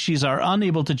different species are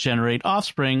unable to generate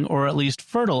offspring or at least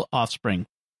fertile offspring,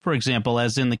 for example,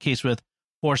 as in the case with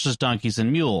horses, donkeys,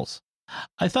 and mules.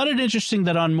 I thought it interesting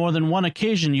that on more than one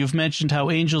occasion you've mentioned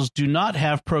how angels do not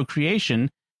have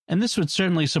procreation, and this would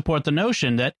certainly support the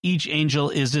notion that each angel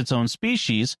is its own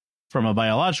species from a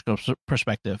biological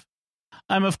perspective.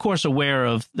 I'm, of course, aware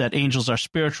of that angels are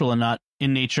spiritual and not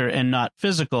in nature and not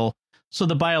physical, so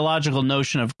the biological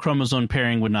notion of chromosome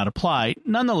pairing would not apply.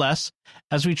 Nonetheless,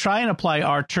 as we try and apply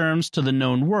our terms to the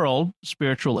known world,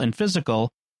 spiritual and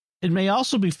physical, it may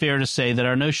also be fair to say that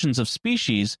our notions of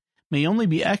species may only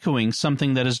be echoing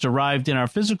something that is derived in our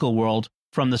physical world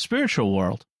from the spiritual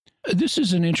world. This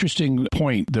is an interesting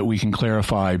point that we can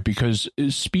clarify because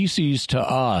species to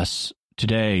us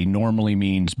today normally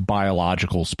means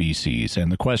biological species.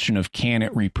 And the question of can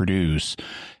it reproduce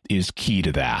is key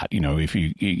to that. You know, if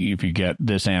you get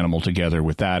this animal together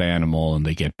with that animal and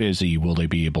they get busy, will they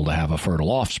be able to have a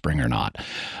fertile offspring or not?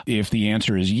 If the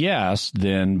answer is yes,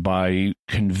 then by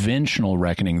conventional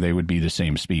reckoning, they would be the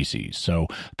same species. So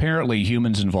apparently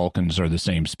humans and Vulcans are the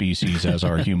same species as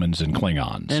are humans and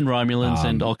Klingons. And Romulans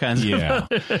and all kinds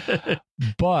of...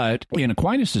 But in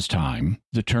Aquinas' time,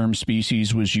 the term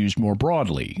species was used more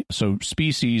broadly. So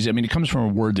species, I mean, it comes from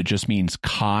a word that just means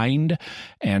kind.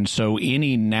 And so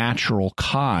any natural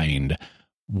kind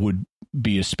would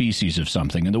be a species of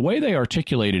something. And the way they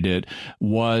articulated it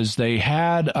was they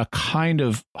had a kind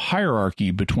of hierarchy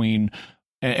between,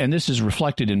 and this is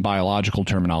reflected in biological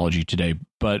terminology today,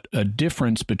 but a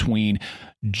difference between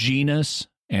genus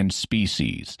and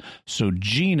species. So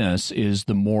genus is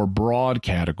the more broad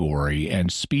category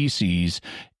and species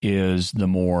is the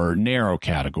more narrow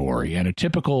category. And a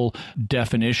typical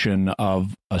definition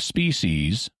of a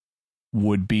species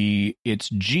would be its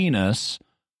genus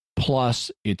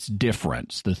plus its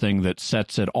difference, the thing that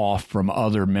sets it off from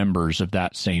other members of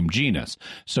that same genus.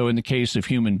 So in the case of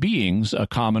human beings, a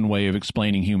common way of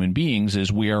explaining human beings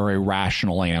is we are a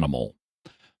rational animal.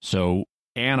 So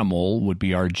animal would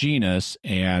be our genus,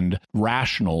 and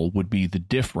rational would be the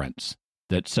difference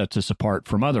that sets us apart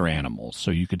from other animals.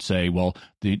 So you could say, well,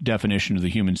 the definition of the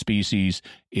human species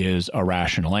is a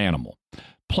rational animal.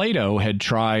 Plato had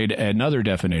tried another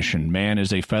definition. Man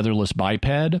is a featherless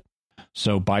biped.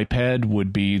 So biped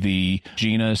would be the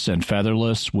genus and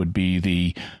featherless would be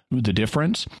the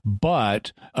difference.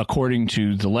 But according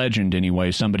to the legend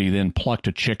anyway, somebody then plucked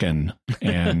a chicken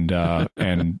and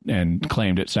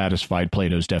claimed it satisfied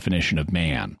Plato's definition of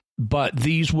man. But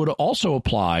these would also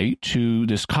apply to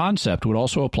this concept would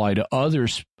also apply to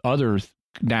other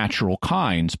natural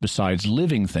kinds besides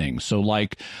living things. So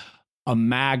like a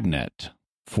magnet,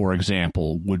 for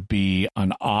example, would be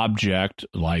an object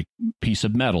like piece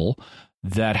of metal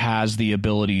that has the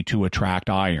ability to attract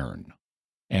iron.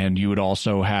 And you would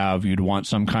also you'd want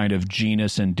some kind of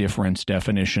genus and difference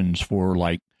definitions for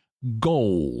like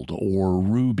gold or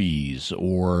rubies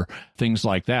or things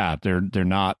like that. They're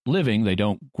not living, they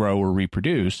don't grow or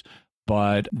reproduce,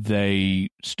 but they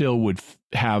still would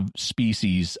have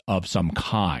species of some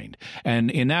kind. And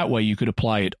in that way, you could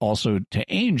apply it also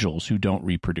to angels who don't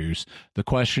reproduce. The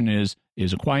question is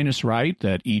Aquinas right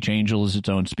that each angel is its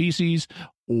own species,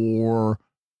 or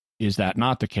is that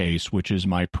not the case, which is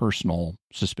my personal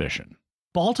suspicion?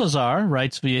 Baltazar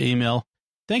writes via email,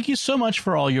 "Thank you so much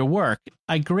for all your work.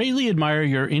 I greatly admire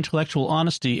your intellectual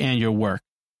honesty and your work.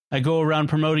 I go around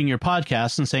promoting your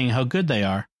podcasts and saying how good they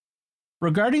are.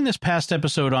 Regarding this past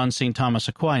episode on St. Thomas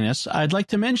Aquinas, I'd like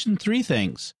to mention 3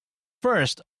 things.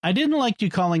 First, I didn't like you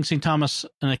calling St. Thomas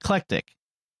an eclectic.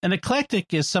 An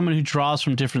eclectic is someone who draws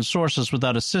from different sources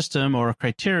without a system or a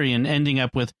criterion, ending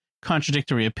up with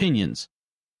contradictory opinions.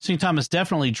 St. Thomas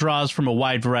definitely draws from a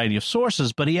wide variety of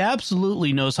sources, but he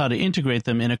absolutely knows how to integrate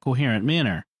them in a coherent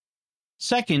manner.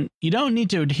 Second, you don't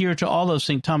need to adhere to all of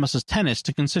St. Thomas's tenets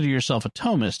to consider yourself a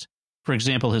Thomist, for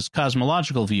example, his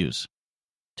cosmological views.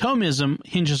 Thomism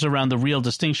hinges around the real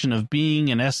distinction of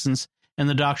being and essence and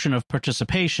the doctrine of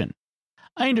participation.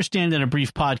 I understand in a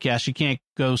brief podcast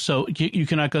you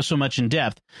cannot go so much in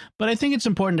depth, but I think it's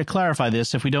important to clarify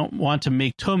this if we don't want to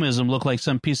make Thomism look like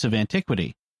some piece of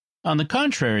antiquity. On the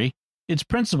contrary, its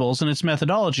principles and its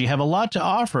methodology have a lot to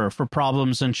offer for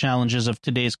problems and challenges of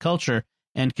today's culture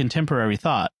and contemporary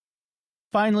thought.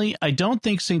 Finally, I don't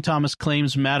think St. Thomas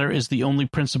claims matter is the only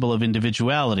principle of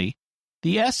individuality.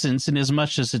 The essence,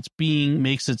 inasmuch as its being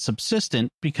makes it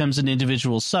subsistent, becomes an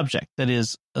individual subject, that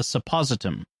is, a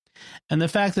suppositum. And the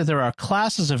fact that there are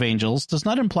classes of angels does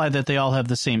not imply that they all have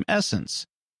the same essence.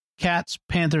 Cats,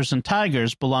 panthers, and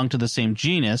tigers belong to the same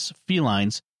genus,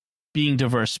 felines, being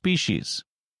diverse species.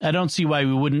 I don't see why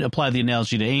we wouldn't apply the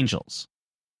analogy to angels.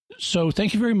 So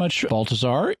thank you very much,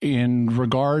 Baltazar. In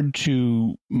regard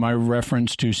to my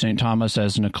reference to St. Thomas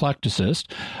as an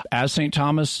eclecticist, as St.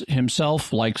 Thomas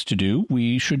himself likes to do,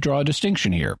 we should draw a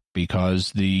distinction here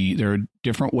because there are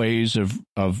different ways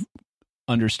of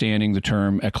understanding the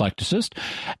term eclecticist.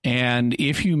 And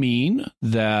if you mean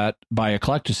that by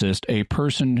eclecticist, a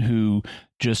person who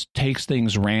just takes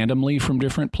things randomly from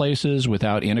different places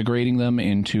without integrating them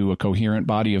into a coherent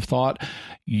body of thought,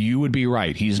 you would be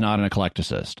right. He's not an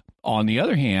eclecticist. On the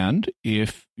other hand,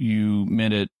 if you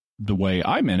meant it the way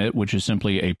I meant it, which is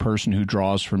simply a person who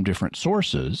draws from different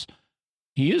sources,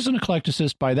 he is an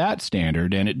eclecticist by that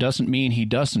standard, and it doesn't mean he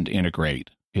doesn't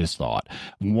integrate his thought.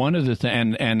 One of the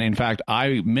and in fact,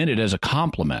 I meant it as a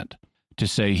compliment to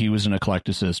say he was an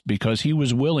eclecticist because he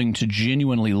was willing to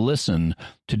genuinely listen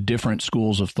to different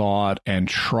schools of thought and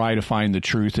try to find the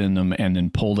truth in them and then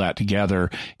pull that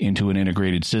together into an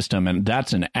integrated system. And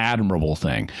that's an admirable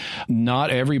thing.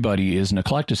 Not everybody is an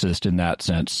eclecticist in that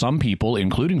sense. Some people,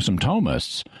 including some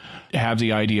Thomists, have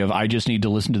the idea of, I just need to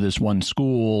listen to this one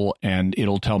school and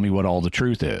it'll tell me what all the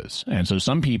truth is. And so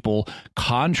some people,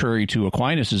 contrary to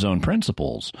Aquinas' own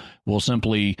principles, will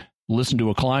simply listen to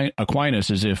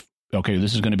Aquinas as if, okay,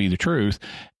 this is going to be the truth,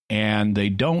 and they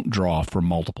don't draw from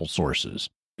multiple sources.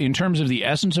 In terms of the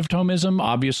essence of Thomism,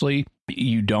 obviously,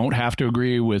 you don't have to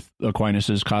agree with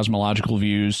Aquinas' cosmological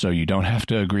views, so you don't have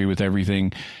to agree with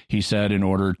everything he said in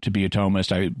order to be a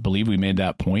Thomist. I believe we made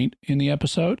that point in the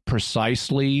episode.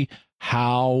 Precisely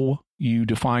how you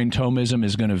define Thomism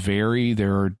is going to vary.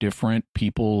 There are different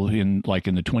people in the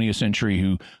 20th century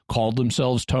who called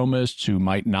themselves Thomists who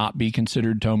might not be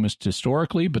considered Thomists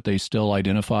historically, but they still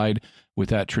identified with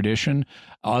that tradition.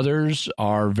 Others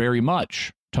are very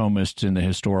much Thomists in the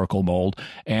historical mold,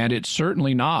 and it's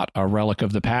certainly not a relic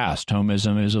of the past.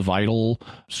 Thomism is a vital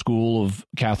school of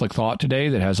Catholic thought today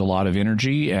that has a lot of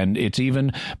energy, and it's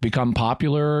even become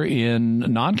popular in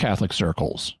non-Catholic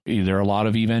circles. There are a lot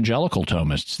of evangelical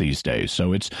Thomists these days,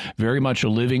 so it's very much a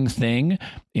living thing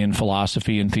in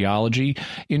philosophy and theology.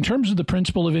 In terms of the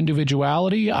principle of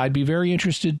individuality, I'd be very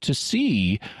interested to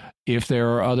see if there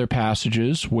are other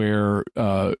passages where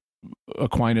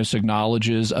Aquinas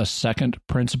acknowledges a second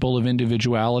principle of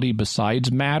individuality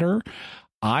besides matter.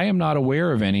 I am not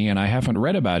aware of any, and I haven't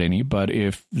read about any, but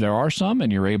if there are some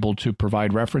and you're able to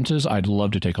provide references, I'd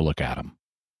love to take a look at them.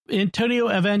 Antonio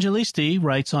Evangelisti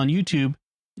writes on YouTube,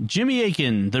 Jimmy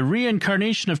Akin, the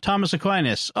reincarnation of Thomas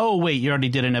Aquinas. Oh, wait, you already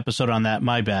did an episode on that.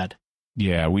 My bad.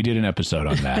 Yeah, we did an episode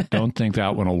on that. Don't think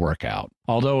that one will work out.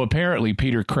 Although apparently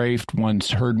Peter Kraft once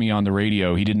heard me on the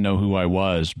radio. He didn't know who I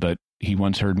was, but he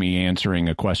once heard me answering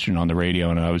a question on the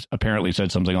radio, and I was apparently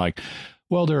said something like,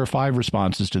 well, there are 5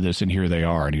 responses to this, and here they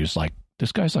are. And he was like,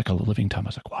 this guy's like a living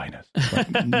Thomas Aquinas. Like,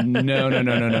 no.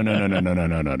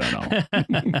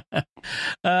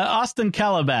 Austin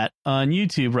Calabat on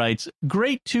YouTube writes,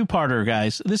 great two-parter,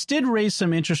 guys. This did raise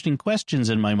some interesting questions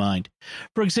in my mind.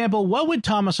 For example, what would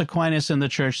Thomas Aquinas and the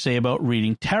church say about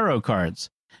reading tarot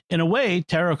cards? In a way,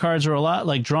 tarot cards are a lot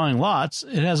like drawing lots.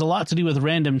 It has a lot to do with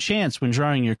random chance when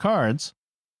drawing your cards.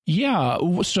 Yeah,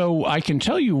 so I can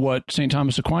tell you what St.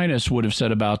 Thomas Aquinas would have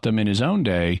said about them in his own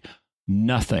day.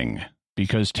 Nothing,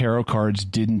 because tarot cards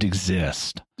didn't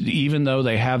exist. Even though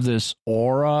they have this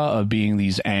aura of being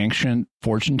these ancient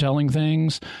fortune-telling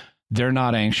things, they're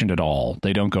not ancient at all.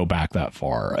 They don't go back that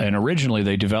far. And originally,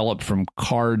 they developed from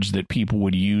cards that people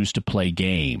would use to play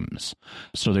games.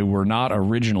 So they were not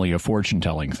originally a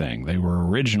fortune-telling thing. They were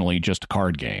originally just a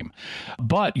card game.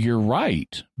 But you're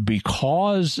right.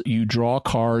 Because you draw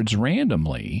cards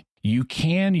randomly, you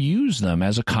can use them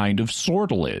as a kind of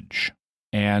sortilege.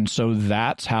 And so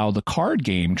that's how the card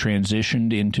game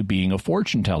transitioned into being a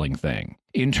fortune-telling thing.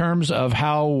 In terms of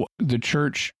how the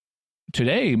church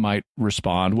today might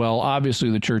respond, well, obviously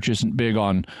the church isn't big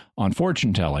on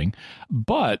fortune-telling,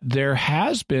 but there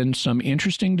has been some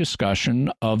interesting discussion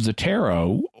of the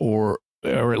tarot, or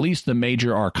at least the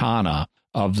major arcana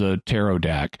of the tarot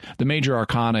deck. The major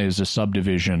arcana is a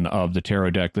subdivision of the tarot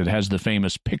deck that has the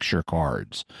famous picture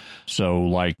cards. So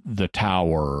like the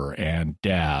Tower and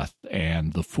Death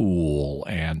and the Fool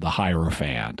and the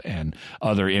Hierophant and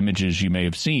other images you may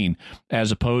have seen,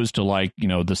 as opposed to like,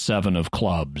 the 7 of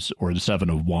Clubs or the 7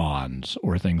 of Wands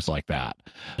or things like that.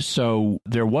 So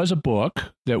there was a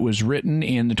book that was written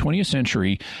in the 20th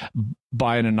century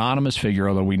by an anonymous figure,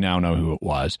 although we now know who it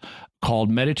was,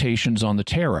 called Meditations on the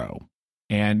Tarot.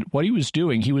 And what he was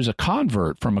doing, he was a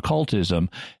convert from occultism,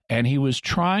 and he was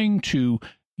trying to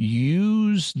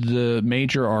use the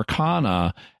major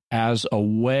arcana as a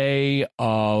way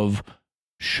of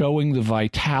showing the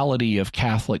vitality of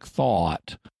Catholic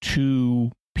thought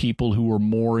to people who were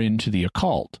more into the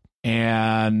occult.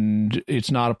 And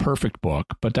it's not a perfect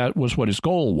book, but that was what his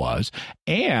goal was.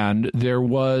 And there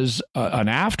was an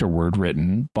afterword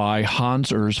written by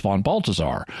Hans Urs von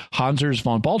Balthasar. Hans Urs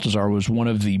von Balthasar was one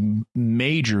of the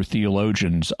major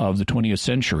theologians of the 20th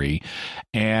century.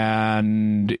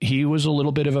 And he was a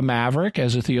little bit of a maverick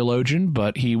as a theologian,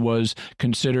 but he was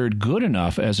considered good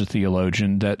enough as a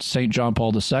theologian that St. John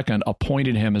Paul II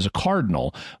appointed him as a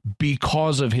cardinal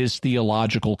because of his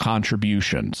theological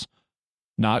contributions.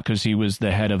 Not because he was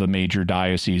the head of a major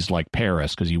diocese like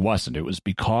Paris, because he wasn't. It was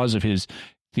because of his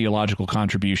theological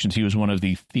contributions. He was one of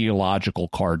the theological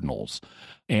cardinals.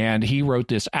 And he wrote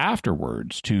this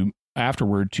afterwards to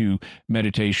afterward to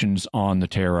Meditations on the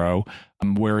Tarot,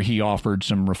 where he offered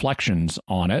some reflections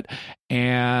on it.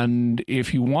 And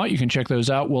if you want, you can check those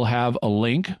out. We'll have a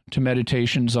link to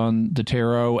Meditations on the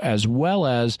Tarot, as well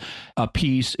as a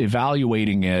piece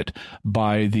evaluating it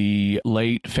by the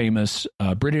late famous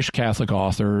British Catholic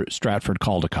author Stratford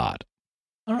Caldecott.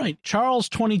 All right.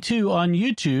 Charles22 on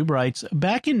YouTube writes,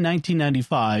 back in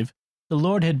 1995, the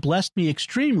Lord had blessed me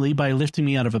extremely by lifting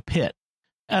me out of a pit.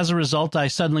 As a result, I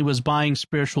suddenly was buying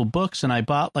spiritual books, and I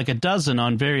bought like a dozen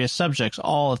on various subjects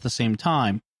all at the same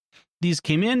time. These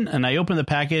came in, and I opened the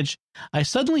package. I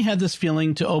suddenly had this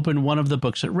feeling to open one of the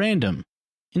books at random.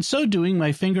 In so doing,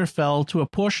 my finger fell to a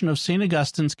portion of St.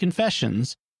 Augustine's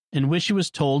Confessions, in which he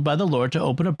was told by the Lord to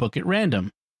open a book at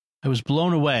random. I was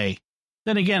blown away.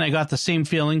 Then again, I got the same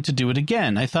feeling to do it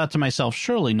again. I thought to myself,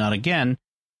 surely not again,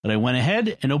 but I went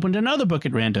ahead and opened another book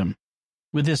at random.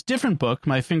 With this different book,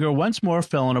 my finger once more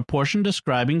fell on a portion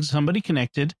describing somebody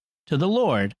connected to the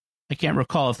Lord. I can't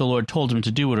recall if the Lord told him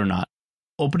to do it or not.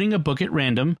 Opening a book at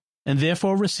random, and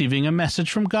therefore receiving a message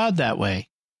from God that way.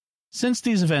 Since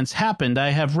these events happened, I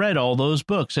have read all those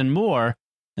books and more,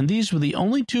 and these were the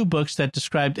only 2 books that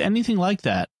described anything like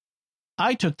that.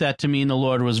 I took that to mean the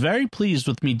Lord was very pleased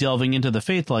with me delving into the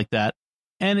faith like that,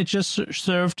 and it just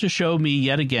served to show me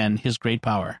yet again his great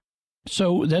power.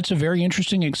 So that's a very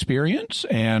interesting experience.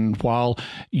 And while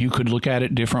you could look at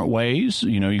it different ways,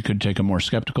 you could take a more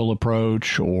skeptical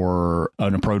approach or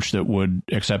an approach that would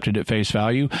accept it at face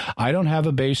value. I don't have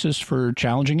a basis for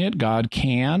challenging it. God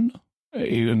can,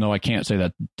 even though I can't say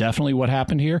that's definitely what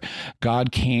happened here,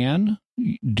 God can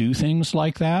do things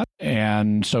like that.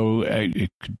 And so it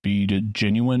could be a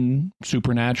genuine,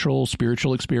 supernatural,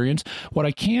 spiritual experience. What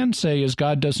I can say is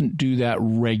God doesn't do that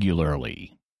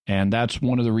regularly. And that's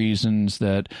one of the reasons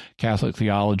that Catholic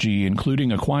theology,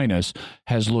 including Aquinas,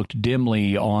 has looked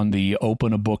dimly on the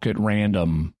open a book at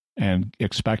random and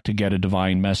expect to get a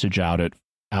divine message out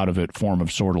of it form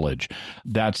of sortilege.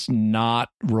 That's not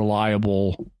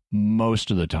reliable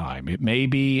most of the time. It may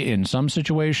be in some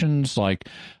situations, like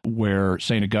where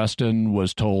St. Augustine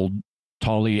was told,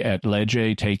 Tolli et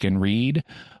lege, take and read,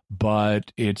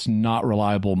 but it's not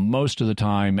reliable most of the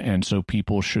time, and so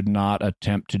people should not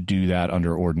attempt to do that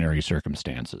under ordinary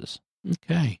circumstances.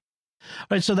 Okay. All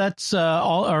right, so that's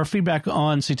all our feedback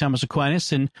on St. Thomas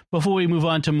Aquinas, and before we move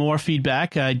on to more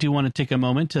feedback, I do want to take a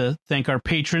moment to thank our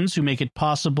patrons who make it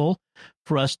possible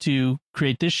for us to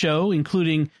create this show,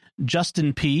 including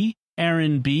Justin P.,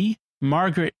 Aaron B.,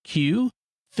 Margaret Q.,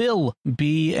 Phil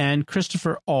B., and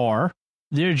Christopher R.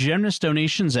 Their generous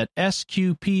donations at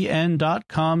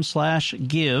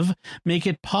sqpn.com/give make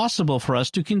it possible for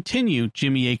us to continue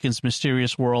Jimmy Akin's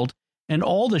Mysterious World and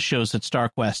all the shows at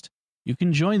StarQuest. You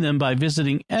can join them by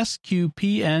visiting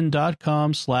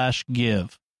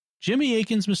sqpn.com/give. Jimmy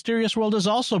Akin's Mysterious World is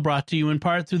also brought to you in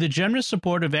part through the generous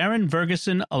support of Aaron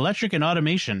Ferguson Electric and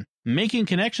Automation, making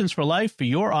connections for life for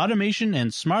your automation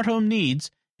and smart home needs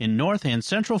in North and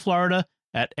Central Florida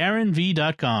at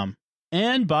aaronv.com.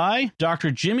 And by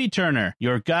Dr. Jimmy Turner,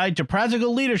 your guide to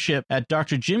practical leadership at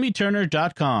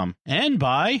drjimmyturner.com. And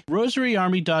by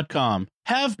rosaryarmy.com.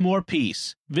 Have more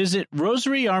peace. Visit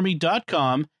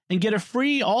rosaryarmy.com and get a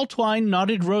free all-twine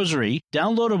knotted rosary,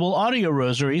 downloadable audio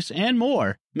rosaries, and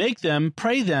more. Make them,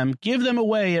 pray them, give them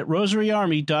away at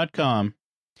rosaryarmy.com.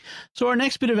 So our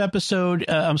next bit of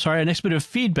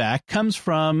feedback comes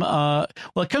from, the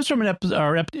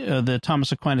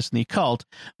Thomas Aquinas and the Occult,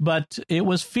 but it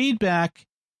was feedback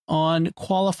on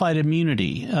qualified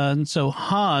immunity. And so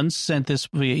Hans sent this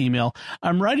via email.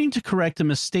 I'm writing to correct a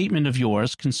misstatement of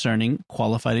yours concerning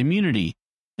qualified immunity.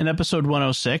 In episode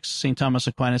 106, St. Thomas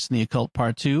Aquinas and the Occult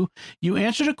Part 2, you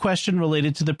answered a question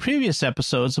related to the previous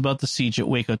episodes about the siege at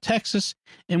Waco, Texas,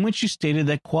 in which you stated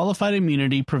that qualified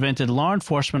immunity prevented law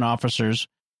enforcement officers,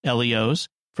 LEOs,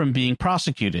 from being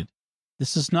prosecuted.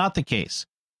 This is not the case.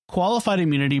 Qualified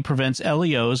immunity prevents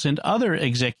LEOs and other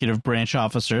executive branch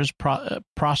officers,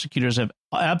 prosecutors have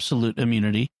absolute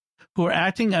immunity, who are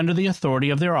acting under the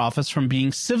authority of their office from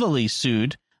being civilly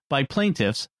sued by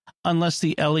plaintiffs unless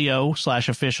the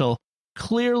LEO/official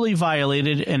clearly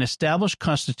violated an established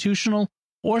constitutional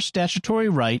or statutory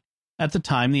right at the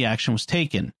time the action was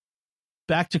taken.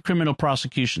 Back to criminal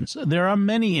prosecutions. There are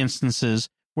many instances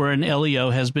where an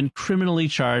LEO has been criminally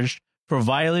charged for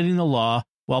violating the law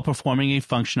while performing a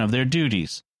function of their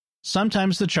duties.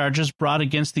 Sometimes the charges brought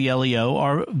against the LEO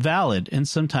are valid and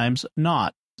sometimes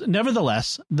not.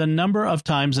 Nevertheless, the number of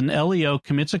times an LEO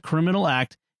commits a criminal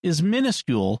act is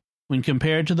minuscule when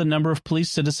compared to the number of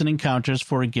police-citizen encounters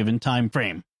for a given time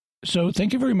frame. So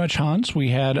thank you very much, Hans.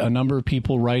 We had a number of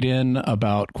people write in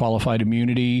about qualified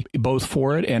immunity, both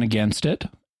for it and against it.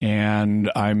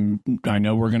 And I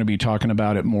know we're going to be talking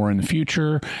about it more in the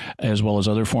future, as well as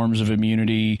other forms of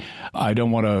immunity. I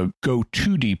don't want to go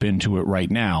too deep into it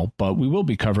right now, but we will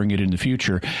be covering it in the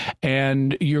future.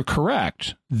 And you're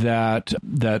correct that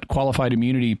qualified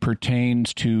immunity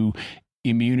pertains to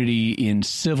immunity in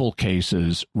civil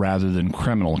cases rather than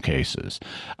criminal cases.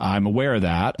 I'm aware of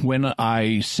that. When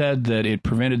I said that it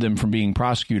prevented them from being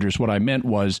prosecutors, what I meant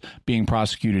was being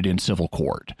prosecuted in civil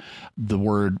court. The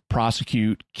word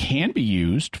prosecute can be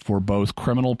used for both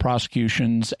criminal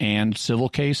prosecutions and civil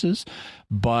cases,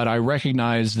 but I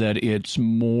recognize that it's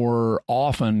more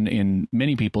often in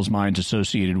many people's minds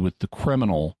associated with the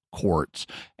criminal courts.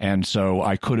 And so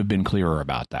I could have been clearer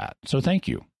about that. So thank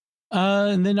you.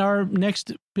 And then our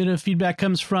next bit of feedback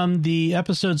comes from the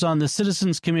episodes on the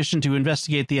Citizens Commission to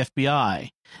investigate the FBI.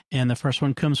 And the first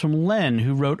one comes from Len,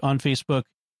 who wrote on Facebook,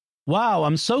 "Wow,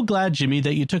 I'm so glad, Jimmy,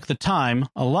 that you took the time,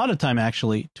 a lot of time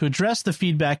actually, to address the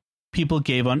feedback people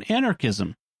gave on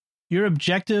anarchism. Your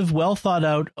objective, well thought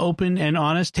out, open and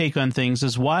honest take on things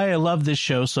is why I love this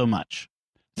show so much."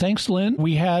 Thanks, Lynn.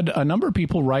 We had a number of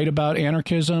people write about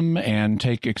anarchism and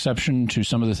take exception to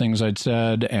some of the things I'd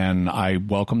said, and I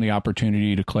welcome the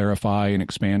opportunity to clarify and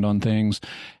expand on things.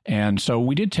 And so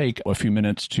we did take a few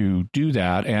minutes to do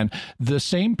that, and the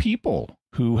same people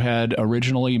who had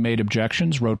originally made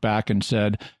objections wrote back and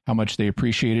said how much they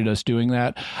appreciated us doing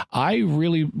that. I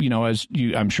really,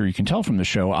 I'm sure you can tell from the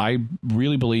show, I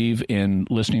really believe in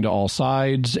listening to all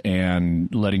sides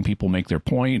and letting people make their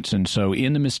points. And so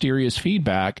in the mysterious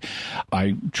feedback,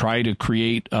 I try to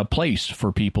create a place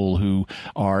for people who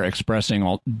are expressing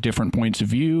all different points of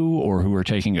view or who are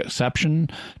taking exception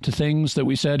to things that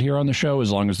we said here on the show, as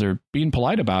long as they're being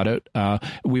polite about it.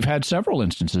 We've had several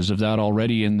instances of that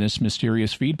already in this mysterious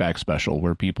feedback special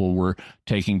where people were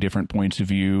taking different points of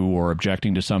view or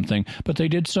objecting to something, but they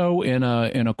did so in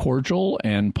a cordial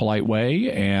and polite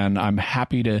way. And I'm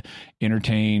happy to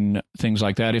entertain things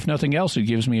like that. If nothing else, it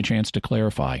gives me a chance to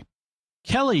clarify.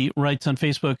 Kelly writes on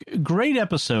Facebook, "Great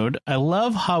episode. I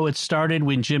love how it started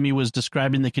when Jimmy was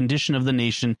describing the condition of the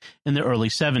nation in the early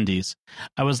 70s.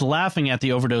 I was laughing at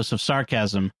the overdose of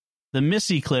sarcasm. The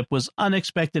Missy clip was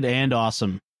unexpected and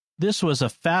awesome. This was a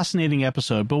fascinating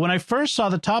episode, but when I first saw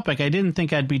the topic, I didn't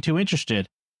think I'd be too interested.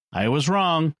 I was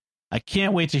wrong. I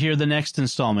can't wait to hear the next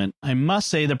installment. I must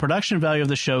say the production value of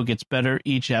the show gets better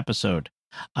each episode.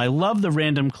 I love the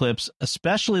random clips,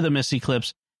 especially the Missy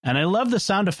clips, and I love the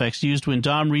sound effects used when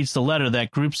Dom reads the letter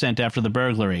that group sent after the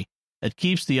burglary. It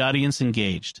keeps the audience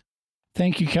engaged."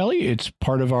 Thank you, Kelly. It's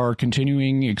part of our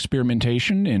continuing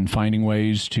experimentation in finding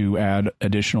ways to add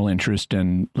additional interest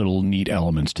and little neat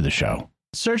elements to the show.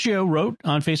 Sergio wrote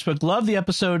on Facebook, "Love the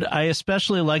episode. I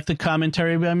especially like the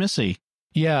commentary by Missy."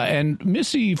 Yeah, and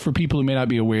Missy, for people who may not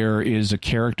be aware, is a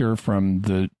character from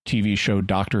the TV show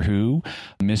Doctor Who.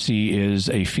 Missy is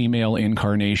a female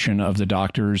incarnation of the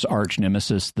Doctor's arch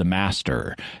nemesis, the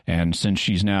Master. And since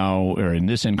she's now, or in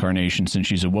this incarnation, since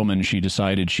she's a woman, she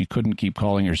decided she couldn't keep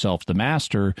calling herself the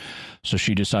Master, so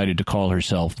she decided to call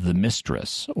herself the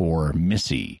Mistress, or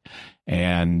Missy.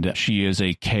 And she is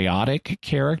a chaotic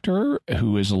character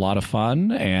who is a lot of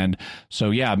fun. And so,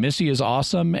 yeah, Missy is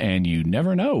awesome, and you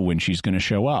never know when she's going to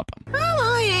show up. Oh,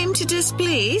 I aim to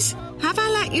displease. Have I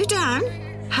let you down?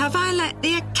 Have I let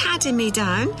the Academy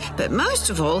down? But most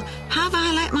of all, have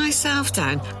I let myself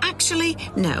down? Actually,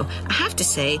 no. I have to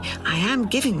say, I am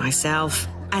giving myself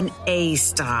an A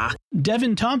star.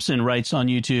 Devin Thompson writes on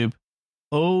YouTube,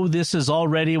 "Oh, this is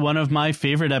already one of my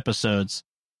favorite episodes.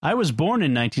 I was born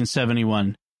in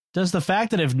 1971. Does the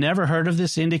fact that I've never heard of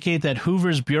this indicate that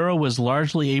Hoover's Bureau was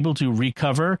largely able to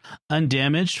recover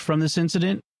undamaged from this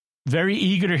incident? Very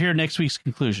eager to hear next week's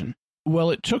conclusion." Well,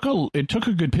 it took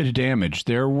a good bit of damage.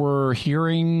 There were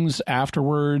hearings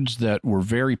afterwards that were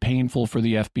very painful for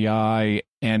the FBI,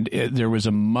 and there was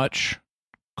a much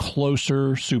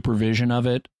closer supervision of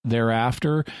it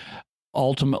thereafter.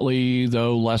 Ultimately,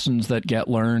 though, lessons that get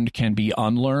learned can be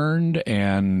unlearned,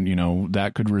 and,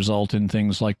 that could result in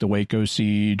things like the Waco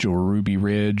siege or Ruby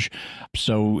Ridge.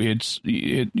 So it's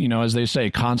as they say,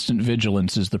 constant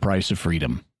vigilance is the price of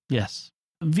freedom. Yes.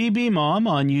 VB Mom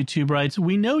on YouTube writes,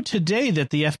 "We know today that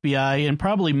the FBI and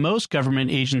probably most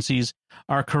government agencies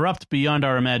are corrupt beyond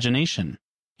our imagination."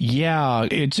 Yeah,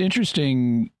 it's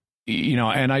interesting.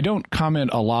 And I don't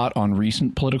comment a lot on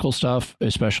recent political stuff,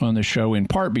 especially on the show, in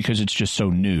part because it's just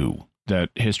so new that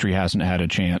history hasn't had a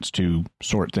chance to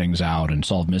sort things out and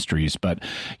solve mysteries. But,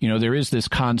 there is this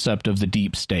concept of the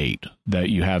deep state, that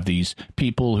you have these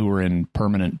people who are in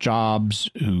permanent jobs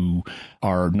who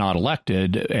are not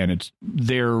elected, and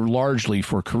they're largely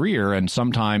for career. And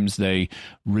sometimes they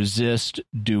resist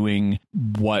doing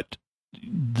what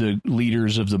the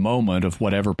leaders of the moment of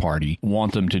whatever party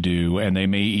want them to do, and they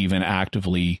may even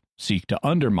actively seek to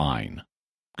undermine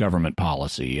government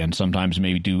policy and sometimes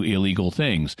maybe do illegal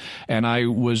things. And I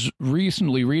was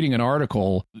recently reading an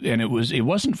article, and it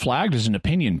wasn't flagged as an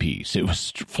opinion piece. It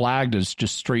was flagged as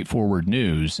just straightforward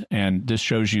news. And this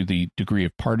shows you the degree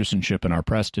of partisanship in our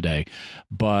press today.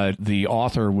 But the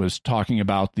author was talking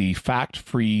about the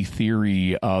fact-free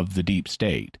theory of the deep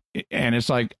state. And it's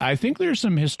like, I think there's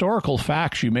some historical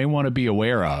facts you may want to be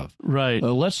aware of. Right.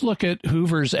 Let's look at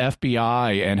Hoover's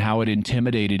FBI and how it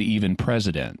intimidated even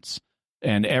presidents.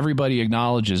 And everybody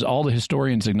acknowledges, all the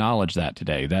historians acknowledge that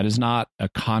today. That is not a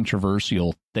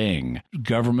controversial thing.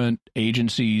 Government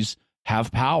agencies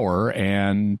have power.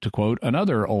 And to quote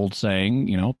another old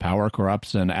saying, power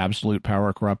corrupts and absolute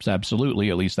power corrupts absolutely.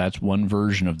 At least that's one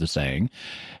version of the saying.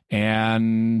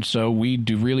 And so we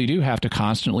really do have to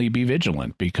constantly be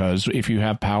vigilant, because if you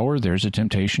have power, there's a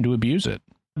temptation to abuse it.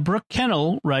 Brooke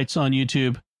Kennel writes on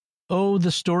YouTube, "Oh,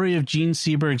 the story of Gene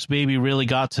Seberg's baby really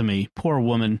got to me. Poor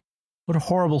woman. What a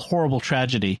horrible, horrible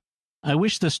tragedy. I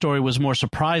wish this story was more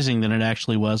surprising than it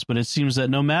actually was, but it seems that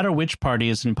no matter which party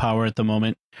is in power at the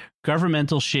moment,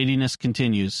 governmental shadiness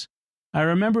continues. I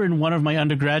remember in one of my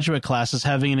undergraduate classes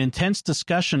having an intense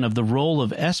discussion of the role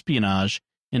of espionage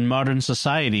in modern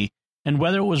society and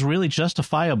whether it was really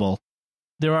justifiable.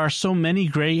 There are so many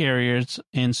gray areas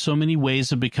and so many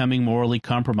ways of becoming morally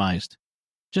compromised.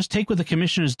 Just take what the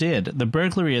commissioners did. The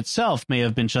burglary itself may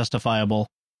have been justifiable,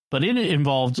 but it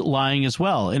involved lying as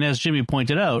well. And as Jimmy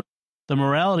pointed out, the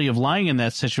morality of lying in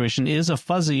that situation is a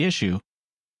fuzzy issue.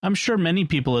 I'm sure many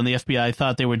people in the FBI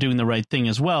thought they were doing the right thing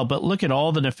as well, but look at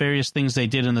all the nefarious things they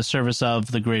did in the service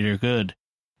of the greater good."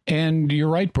 And you're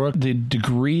right, Brooke. The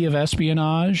degree of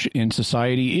espionage in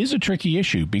society is a tricky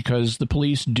issue, because the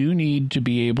police do need to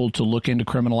be able to look into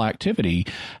criminal activity.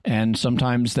 And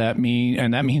sometimes that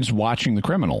means watching the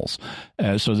criminals.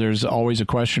 So there's always a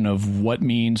question of what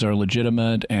means are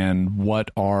legitimate and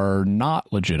what are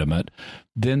not legitimate.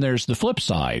 Then there's the flip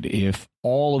side. If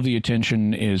all of the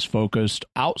attention is focused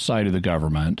outside of the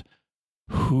government,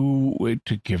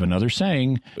 to give another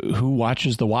saying, who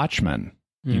watches the watchmen?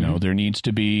 There needs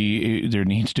to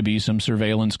be some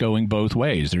surveillance going both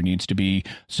ways. There needs to be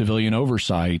civilian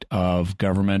oversight of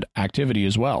government activity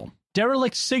as well.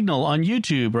 Derelict Signal on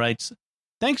YouTube writes,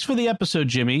 "Thanks for the episode,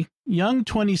 Jimmy. Young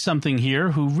 20-something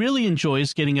here who really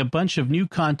enjoys getting a bunch of new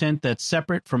content that's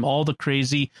separate from all the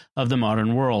crazy of the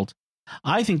modern world.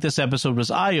 I think this episode was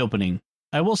eye-opening.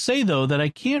 I will say, though, that I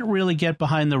can't really get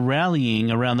behind the rallying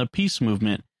around the peace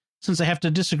movement, since I have to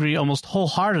disagree almost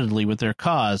wholeheartedly with their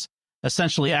cause,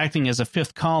 essentially acting as a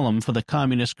fifth column for the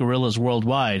communist guerrillas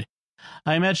worldwide.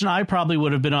 I imagine I probably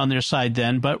would have been on their side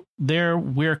then, but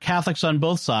we're Catholics on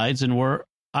both sides, and were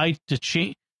I to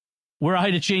change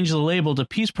the label to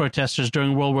peace protesters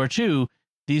during World War II,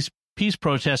 these peace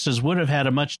protesters would have had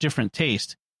a much different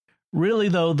taste. Really,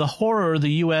 though, the horror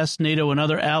the U.S., NATO, and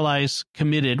other allies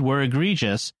committed were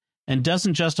egregious and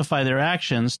doesn't justify their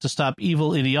actions to stop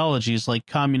evil ideologies like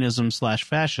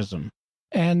communism/fascism."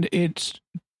 And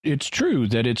it's true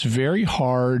that it's very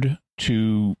hard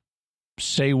to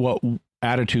say what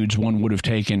attitudes one would have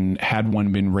taken had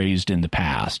one been raised in the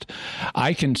past.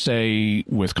 I can say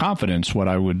with confidence what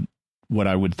I would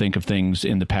think of things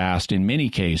in the past in many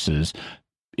cases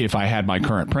if I had my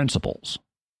current principles.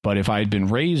 But if I had been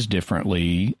raised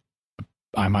differently,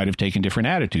 I might have taken different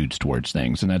attitudes towards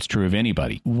things, and that's true of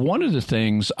anybody. One of the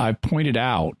things I pointed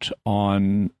out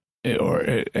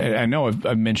I know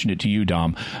I've mentioned it to you,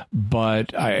 Dom,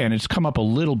 and it's come up a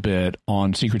little bit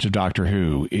on Secrets of Doctor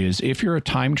Who, is if you're a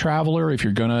time traveler, if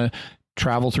you're going to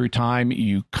travel through time,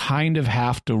 you kind of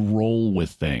have to roll with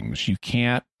things. You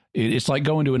can't, it's like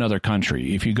going to another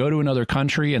country. If you go to another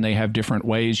country and they have different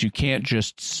ways, you can't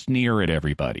just sneer at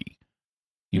everybody.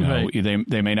 Right.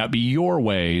 They may not be your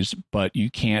ways, but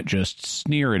you can't just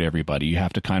sneer at everybody. You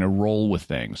have to kind of roll with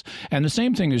things. And the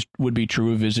same thing would be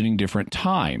true of visiting different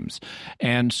times.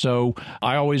 And so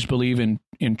I always believe in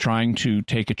trying to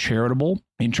take a charitable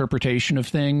interpretation of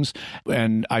things.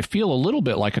 And I feel a little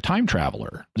bit like a time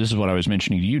traveler. This is what I was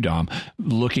mentioning to you, Dom,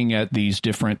 looking at these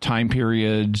different time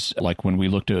periods, like when we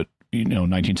looked at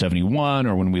 1971,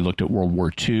 or when we looked at World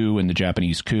War II and the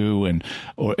Japanese coup and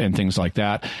things like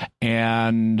that.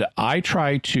 And I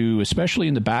try to, especially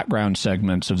in the background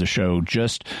segments of the show,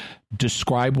 just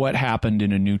describe what happened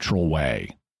in a neutral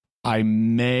way. I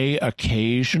may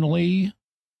occasionally,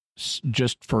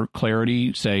 just for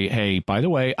clarity, say, hey, by the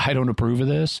way, I don't approve of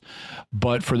this.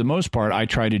 But for the most part, I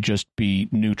try to just be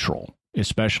neutral.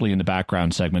 especially in the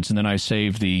background segments. And then I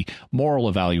save the moral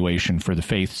evaluation for the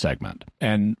faith segment.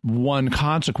 And one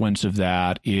consequence of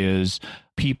that is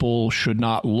people should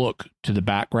not look to the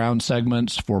background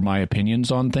segments for my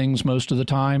opinions on things most of the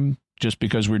time. Just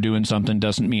because we're doing something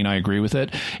doesn't mean I agree with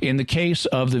it. In the case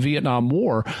of the Vietnam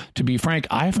War, to be frank,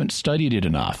 I haven't studied it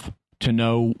enough to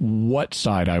know what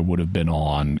side I would have been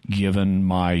on, given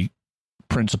my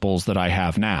principles that I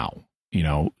have now. You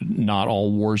know, not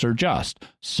all wars are just.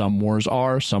 Some wars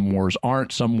are, some wars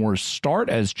aren't. Some wars start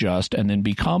as just and then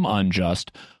become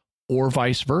unjust, or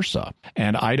vice versa.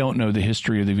 And I don't know the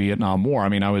history of the Vietnam War. I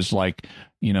mean, I was like,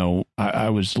 you know, I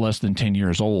was less than 10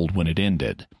 years old when it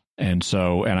ended. And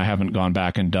I haven't gone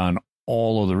back and done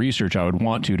all of the research I would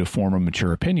want to form a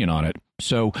mature opinion on it.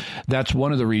 So that's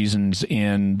one of the reasons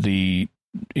in the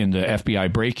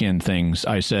FBI break-in things,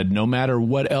 I said, no matter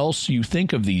what else you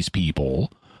think of these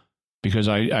people, because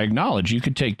I acknowledge you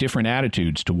could take different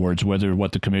attitudes towards whether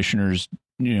what the commissioners,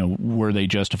 you know, were they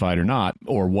justified or not,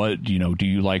 or what, you know, do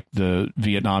you like the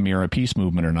Vietnam era peace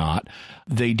movement or not?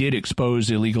 They did expose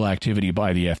illegal activity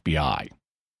by the FBI.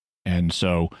 And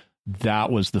so that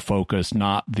was the focus,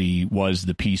 not was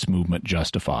the peace movement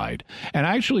justified. And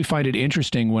I actually find it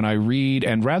interesting when I read,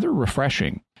 and rather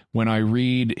refreshing, when I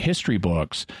read history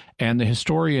books and the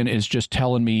historian is just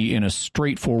telling me in a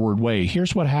straightforward way,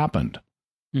 here's what happened.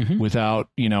 Mm-hmm.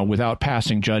 Without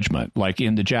passing judgment, like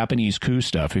in the Japanese coup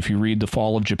stuff. If you read The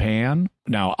Fall of Japan,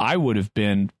 now I would have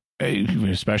been,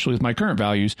 especially with my current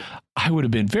values, I would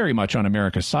have been very much on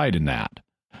America's side in that.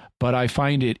 But I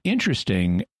find it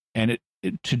interesting and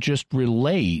to just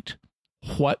relate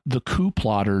what the coup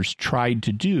plotters tried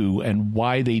to do and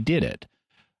why they did it.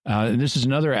 And this is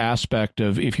another aspect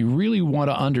of, if you really want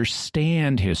to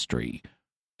understand history,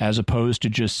 as opposed to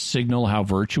just signal how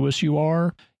virtuous you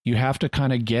are, you have to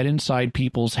kind of get inside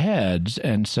people's heads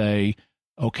and say,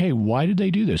 okay, why did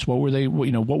they do this? What were they,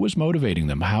 what was motivating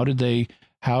them? How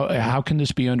can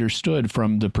this be understood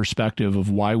from the perspective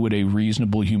of why would a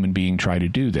reasonable human being try to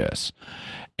do this?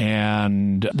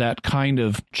 And that kind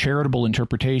of charitable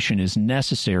interpretation is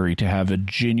necessary to have a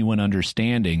genuine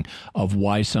understanding of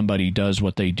why somebody does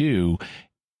what they do,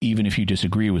 even if you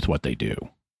disagree with what they do.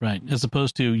 Right. As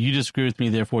opposed to, you disagree with me,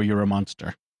 therefore you're a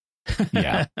monster.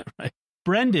 Yeah. Right.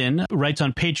 Brendan writes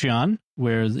on Patreon,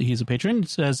 where he's a patron,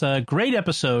 says, great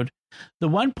episode. The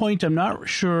one point I'm not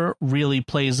sure really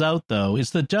plays out, though, is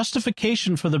the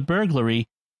justification for the burglary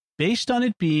based on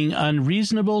it being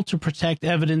unreasonable to protect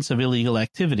evidence of illegal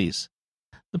activities.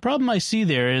 The problem I see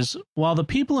there is, while the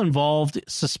people involved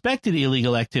suspected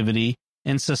illegal activity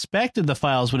and suspected the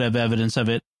files would have evidence of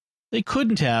it, they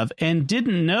couldn't have and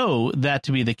didn't know that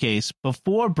to be the case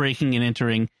before breaking and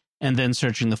entering and then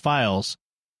searching the files.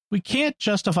 We can't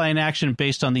justify an action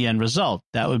based on the end result.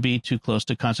 That would be too close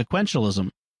to consequentialism.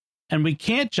 And we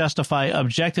can't justify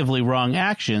objectively wrong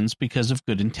actions because of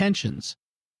good intentions.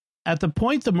 At the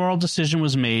point the moral decision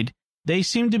was made, they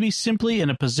seemed to be simply in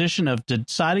a position of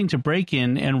deciding to break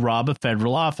in and rob a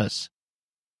federal office.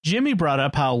 Jimmy brought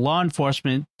up how law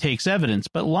enforcement takes evidence,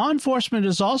 but law enforcement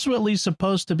is also at least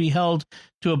supposed to be held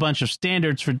to a bunch of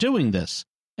standards for doing this,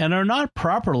 and are not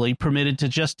properly permitted to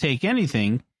just take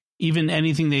anything, even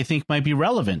anything they think might be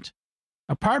relevant.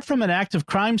 Apart from an active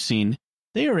crime scene,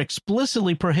 they are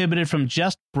explicitly prohibited from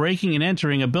just breaking and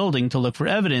entering a building to look for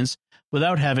evidence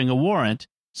without having a warrant,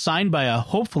 signed by a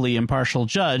hopefully impartial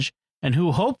judge, and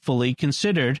who hopefully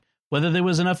considered whether there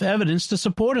was enough evidence to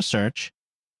support a search,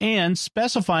 and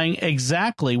specifying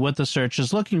exactly what the search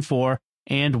is looking for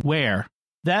and where.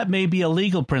 That may be a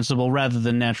legal principle rather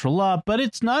than natural law, but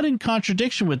it's not in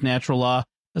contradiction with natural law,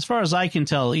 as far as I can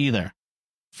tell either.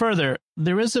 Further,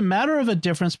 there is a matter of a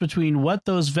difference between what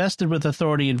those vested with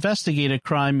authority investigate a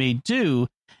crime may do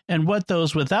and what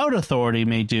those without authority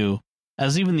may do,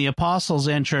 as even the apostles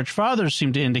and church fathers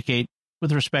seem to indicate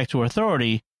with respect to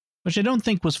authority, which I don't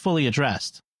think was fully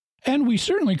addressed. And we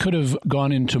certainly could have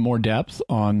gone into more depth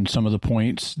on some of the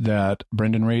points that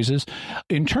Brendan raises.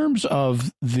 In terms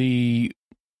of the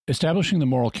establishing the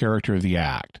moral character of the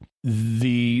act,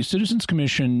 the Citizens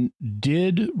Commission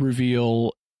did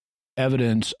reveal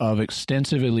evidence of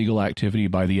extensive illegal activity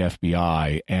by the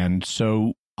FBI, and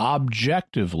so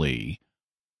objectively,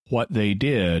 what they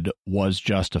did was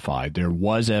justified. There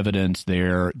was evidence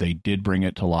there. They did bring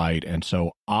it to light. And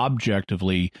so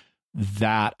objectively,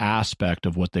 that aspect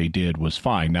of what they did was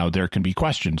fine. Now, there can be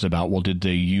questions about, well, did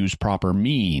they use proper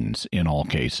means in all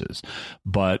cases?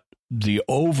 But the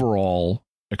overall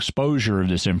exposure of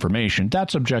this information,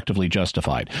 that's objectively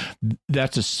justified.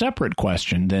 That's a separate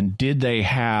question. Then did they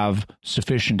have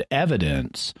sufficient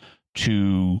evidence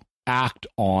to act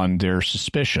on their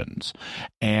suspicions.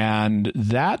 And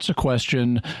that's a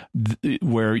question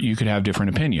where you could have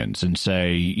different opinions and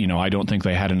say, you know, I don't think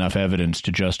they had enough evidence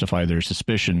to justify their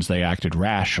suspicions. They acted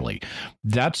rashly.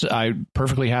 I'm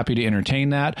perfectly happy to entertain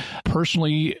that.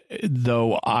 Personally,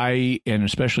 though, and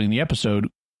especially in the episode,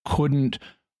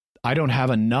 I don't have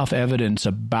enough evidence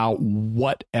about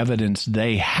what evidence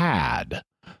they had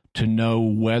to know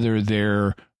whether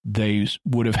they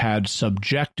would have had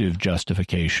subjective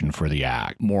justification for the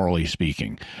act, morally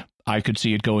speaking. I could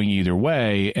see it going either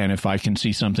way, and if I can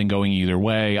see something going either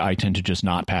way, I tend to just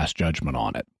not pass judgment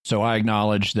on it. So I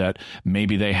acknowledge that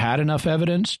maybe they had enough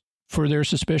evidence for their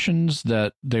suspicions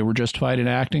that they were justified in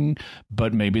acting,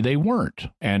 but maybe they weren't,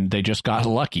 and they just got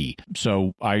lucky.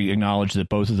 So I acknowledge that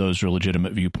both of those are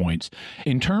legitimate viewpoints.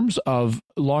 In terms of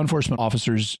law enforcement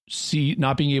officers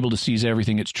not being able to seize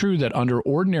everything, it's true that under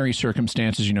ordinary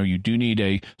circumstances, you know, you do need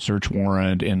a search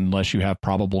warrant unless you have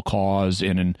probable cause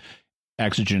in an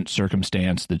exigent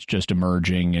circumstance that's just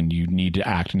emerging and you need to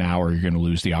act now or you're going to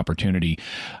lose the opportunity.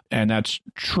 And that's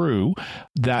true.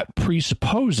 That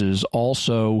presupposes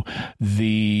also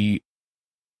the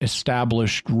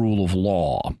established rule of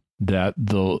law that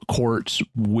the courts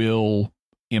will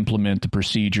implement the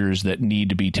procedures that need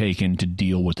to be taken to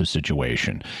deal with the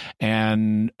situation,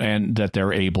 and that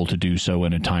they're able to do so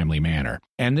in a timely manner.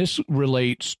 And this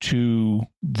relates to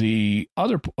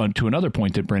another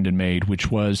point that Brendan made,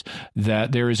 which was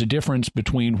that there is a difference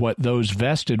between what those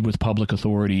vested with public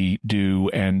authority do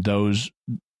and those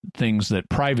things that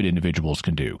private individuals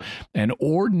can do. And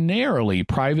ordinarily,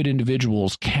 private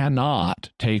individuals cannot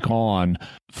take on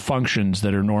functions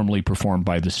that are normally performed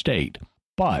by the state.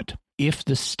 But if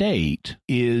the state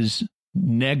is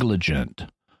negligent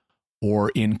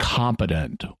or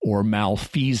incompetent or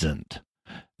malfeasant,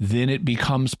 then it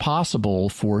becomes possible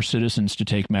for citizens to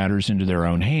take matters into their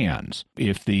own hands.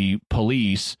 If the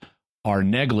police are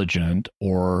negligent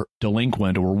or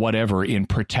delinquent or whatever in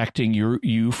protecting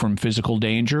you from physical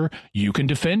danger, you can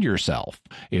defend yourself.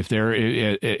 If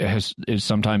it is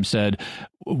sometimes said,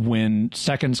 when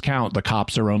seconds count, the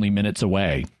cops are only minutes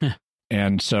away.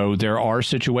 And so there are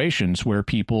situations where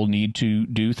people need to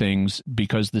do things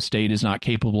because the state is not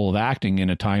capable of acting in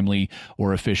a timely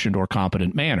or efficient or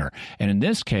competent manner. And in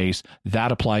this case,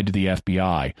 that applied to the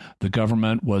FBI. The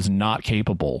government was not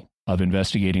capable of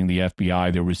investigating the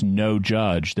FBI. There was no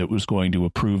judge that was going to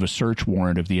approve a search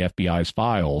warrant of the FBI's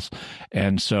files.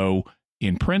 And so,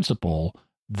 in principle,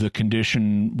 the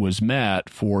condition was met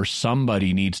for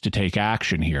somebody needs to take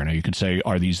action here. Now, you could say,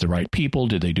 are these the right people?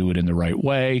 Did they do it in the right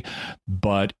way?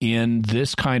 But in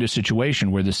this kind of situation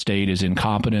where the state is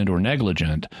incompetent or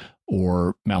negligent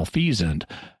or malfeasant,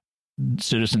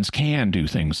 citizens can do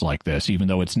things like this, even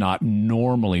though it's not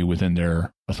normally within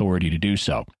their authority to do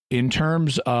so. In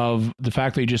terms of the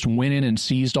fact they just went in and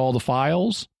seized all the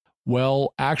files,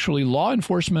 well, actually, law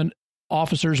enforcement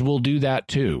officers will do that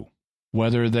too.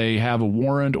 Whether they have a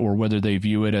warrant or whether they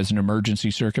view it as an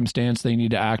emergency circumstance they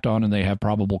need to act on and they have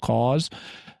probable cause,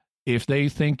 if they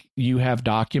think you have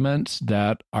documents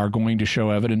that are going to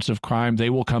show evidence of crime, they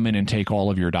will come in and take all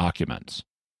of your documents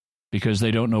because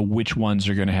they don't know which ones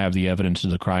are going to have the evidence of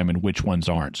the crime and which ones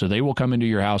aren't. So they will come into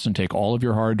your house and take all of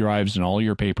your hard drives and all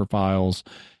your paper files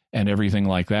and everything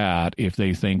like that if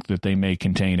they think that they may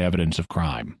contain evidence of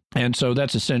crime. And so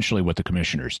that's essentially what the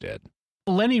commissioners did.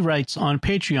 Lenny writes on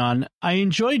Patreon, I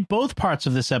enjoyed both parts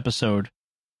of this episode.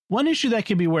 One issue that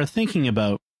could be worth thinking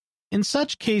about. In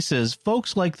such cases,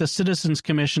 folks like the Citizens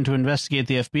Commission to investigate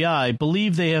the FBI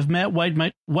believe they have met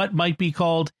what might be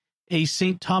called a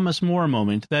St. Thomas More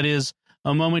moment, that is,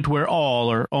 a moment where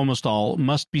all, or almost all,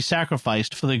 must be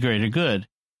sacrificed for the greater good.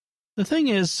 The thing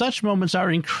is, such moments are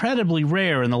incredibly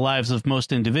rare in the lives of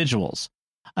most individuals.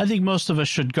 I think most of us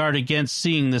should guard against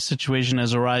seeing this situation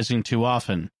as arising too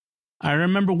often. I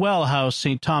remember well how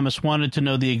St. Thomas wanted to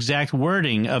know the exact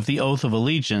wording of the Oath of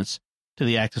Allegiance to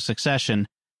the Act of Succession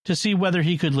to see whether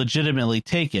he could legitimately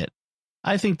take it.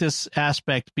 I think this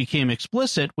aspect became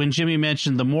explicit when Jimmy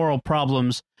mentioned the moral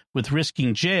problems with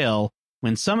risking jail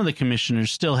when some of the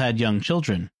commissioners still had young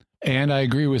children. And I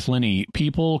agree with Lenny.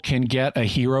 People can get a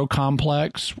hero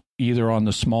complex either on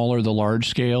the small or the large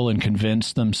scale and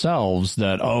convince themselves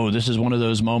that, oh, this is one of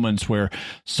those moments where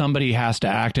somebody has to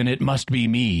act and it must be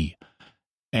me.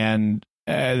 And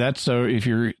that's so if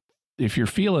you're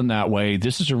feeling that way,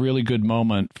 this is a really good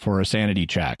moment for a sanity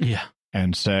check. Yeah.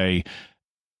 And say,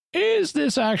 is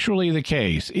this actually the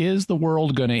case? Is the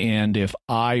world going to end if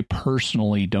I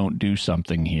personally don't do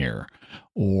something here?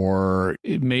 Or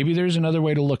maybe there's another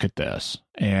way to look at this.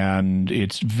 And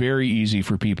it's very easy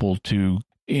for people to,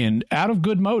 out of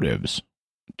good motives,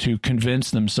 to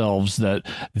convince themselves that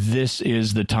this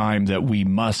is the time that we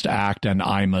must act and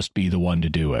I must be the one to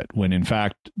do it, when in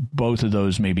fact, both of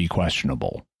those may be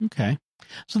questionable. Okay.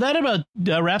 So that about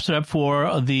wraps it up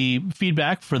for the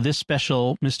feedback for this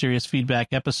special Mysterious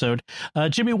Feedback episode.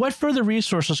 Jimmy, what further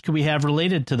resources could we have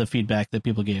related to the feedback that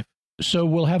people gave? So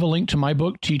we'll have a link to my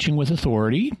book, Teaching with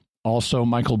Authority. Also,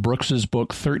 Michael Brooks's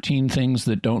book, 13 Things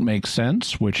That Don't Make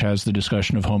Sense, which has the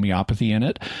discussion of homeopathy in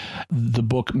it. The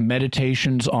book,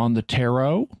 Meditations on the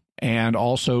Tarot. And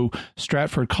also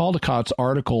Stratford Caldecott's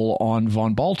article on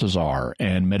von Balthasar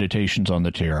and Meditations on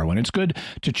the Tarot. And it's good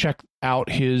to check out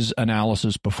his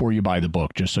analysis before you buy the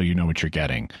book, just so you know what you're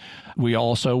getting. We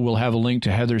also will have a link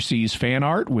to Heather C's fan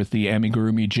art with the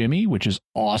Amigurumi Jimmy, which is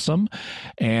awesome,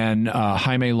 and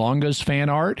Jaime Longa's fan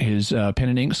art, his pen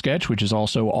and ink sketch, which is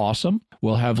also awesome.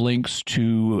 We'll have links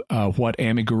to what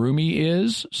amigurumi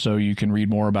is, so you can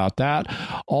read more about that.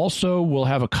 Also, we'll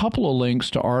have a couple of links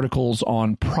to articles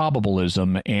on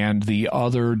probabilism and the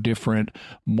other different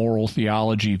moral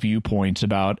theology viewpoints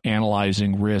about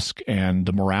analyzing risk and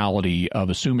the morality of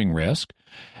assuming risk.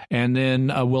 And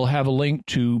then we'll have a link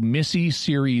to Missy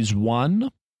Series 1,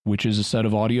 which is a set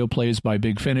of audio plays by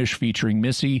Big Finish featuring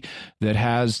Missy that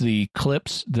has the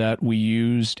clips that we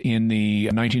used in the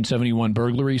 1971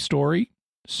 burglary story.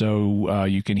 So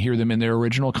you can hear them in their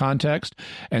original context.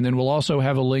 And then we'll also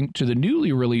have a link to the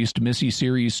newly released Missy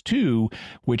Series 2,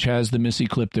 which has the Missy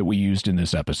clip that we used in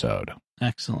this episode.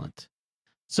 Excellent.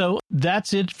 So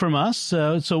that's it from us.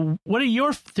 So what are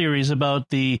your theories about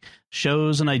the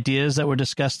shows and ideas that were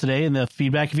discussed today and the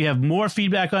feedback? If you have more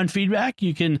feedback on feedback,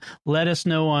 you can let us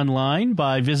know online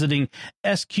by visiting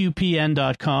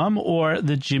sqpn.com or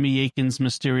the Jimmy Akin's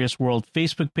Mysterious World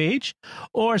Facebook page,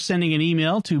 or sending an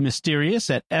email to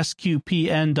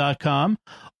mysterious@sqpn.com,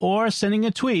 or sending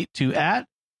a tweet to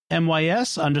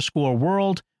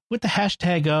 @MYS_world with the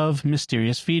hashtag of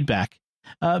Mysterious Feedback.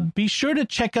 Be sure to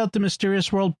check out the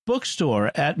Mysterious World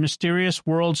bookstore at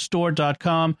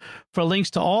mysteriousworldstore.com for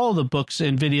links to all the books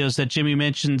and videos that Jimmy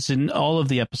mentions in all of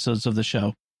the episodes of the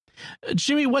show.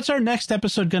 Jimmy, what's our next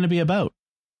episode going to be about?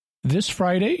 This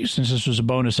Friday, since this was a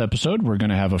bonus episode, we're going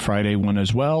to have a Friday one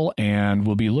as well, and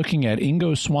we'll be looking at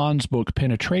Ingo Swann's book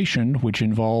Penetration, which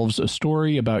involves a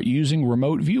story about using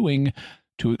remote viewing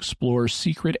to explore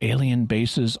secret alien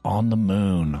bases on the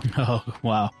moon. Oh,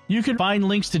 wow. You can find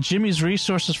links to Jimmy's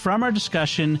resources from our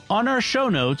discussion on our show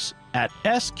notes at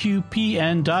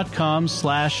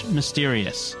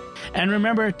sqpn.com/mysterious. And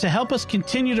remember, to help us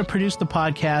continue to produce the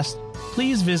podcast,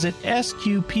 please visit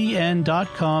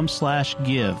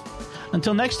sqpn.com/give.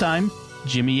 Until next time,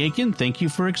 Jimmy Akin, thank you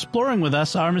for exploring with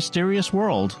us our mysterious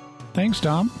world. Thanks,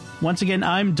 Dom. Once again,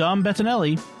 I'm Dom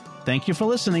Bettinelli. Thank you for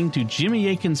listening to Jimmy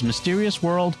Akin's Mysterious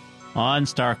World on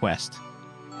StarQuest.